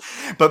in this,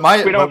 but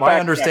my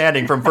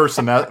understanding from first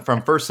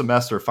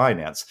semester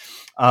finance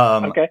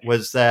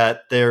was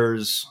that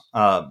there's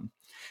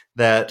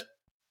that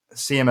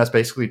CMS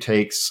basically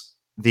takes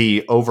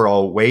the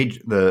overall wage,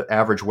 the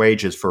average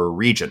wages for a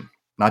region,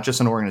 not just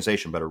an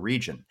organization, but a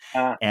region,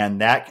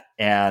 and that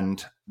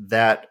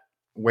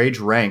wage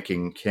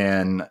ranking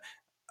can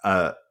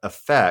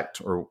affect,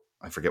 or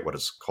I forget what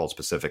it's called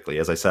specifically.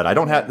 As I said,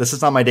 this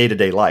is not my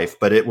day-to-day life,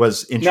 but it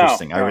was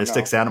interesting. It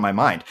sticks out in my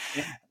mind.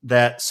 Yeah.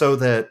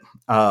 So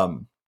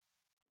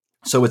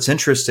what's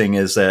interesting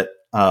is that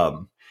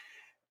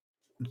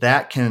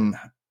that can,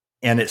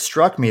 and it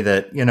struck me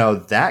that,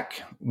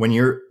 that when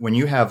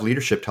you have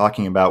leadership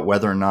talking about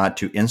whether or not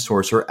to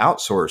insource or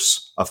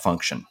outsource a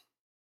function,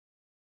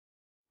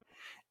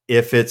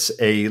 if it's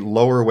a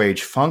lower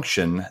wage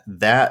function,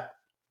 that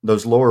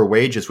those lower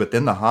wages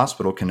within the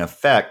hospital can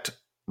affect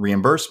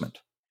reimbursement.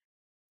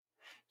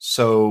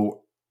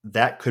 So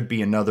that could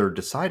be another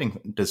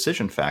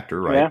decision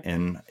factor, right?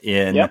 In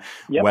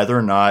whether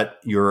or not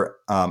you're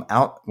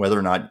whether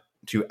or not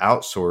to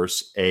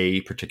outsource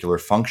a particular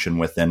function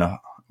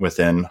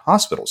within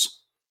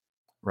hospitals,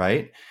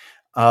 right?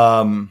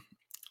 And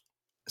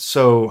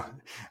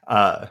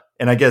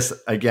I guess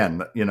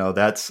again,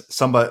 that's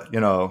somebody,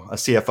 a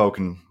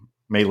CFO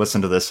may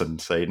listen to this and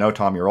say, "No,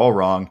 Tom, you're all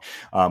wrong."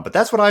 But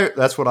that's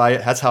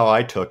how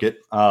I took it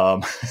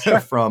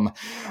from.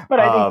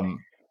 But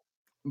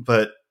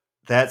but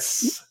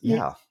that's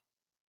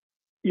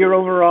your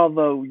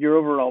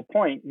overall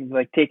point,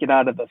 like take it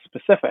out of the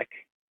specific,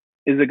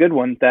 is a good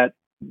one, that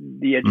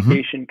the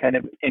education kind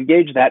of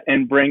engaged that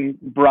and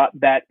brought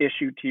that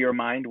issue to your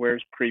mind,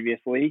 whereas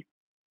previously,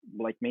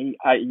 like me,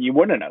 you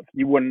wouldn't have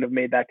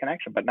made that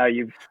connection. But now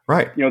you've,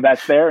 Right.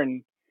 That's there,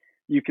 and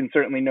you can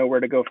certainly know where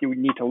to go if you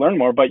need to learn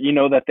more, but you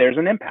know that there's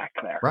an impact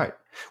there. Right.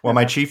 Well,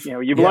 my chief,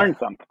 you've learned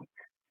something.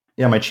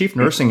 Yeah, my chief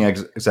nursing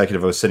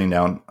executive, I was sitting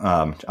down,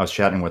 I was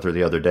chatting with her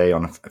the other day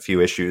on a few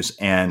issues,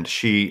 and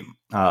we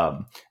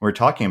were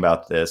talking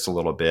about this a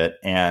little bit,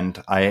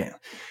 and I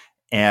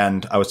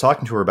was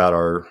talking to her about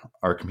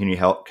our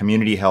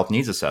community health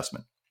needs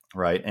assessment,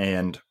 right?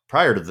 And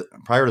prior to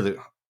the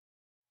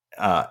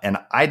and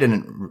I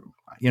didn't,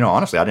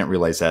 honestly, I didn't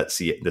realize that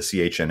the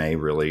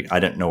CHNA really, I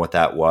didn't know what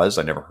that was.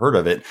 I never heard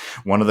of it.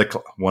 One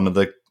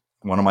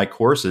of my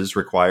courses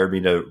required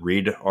me to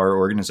read our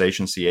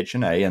organization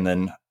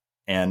CHNA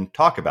and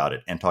talk about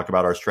it and talk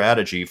about our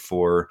strategy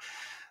for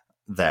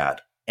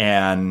that.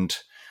 And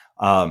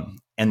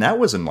that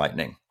was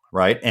enlightening,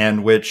 right?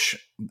 And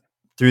which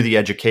through the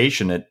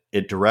education,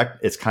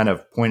 it's kind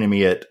of pointing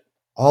me at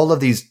all of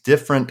these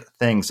different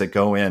things that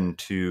go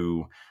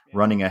into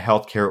running a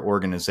healthcare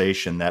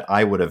organization that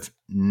I would have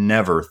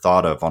never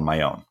thought of on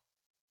my own.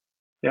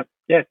 Yep.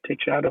 Yeah. It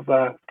takes you out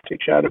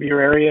of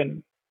your area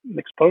and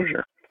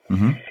exposure.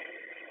 Mm-hmm.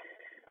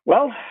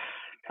 Well,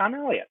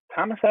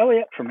 Thomas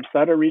Elliott from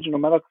Sutter Regional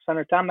Medical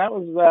Center. Tom, that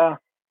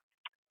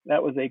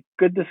was a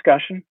good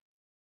discussion.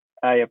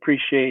 I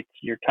appreciate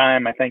your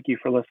time. I thank you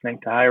for listening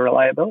to High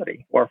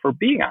Reliability, or for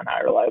being on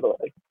High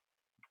Reliability.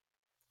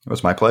 It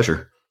was my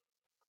pleasure.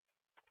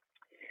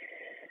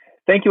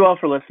 Thank you all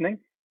for listening.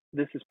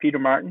 This is Peter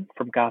Martin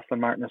from Goslin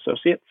Martin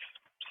Associates,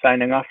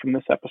 signing off from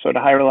this episode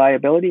of High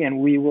Reliability, and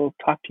we will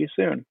talk to you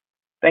soon.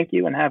 Thank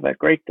you and have a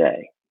great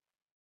day.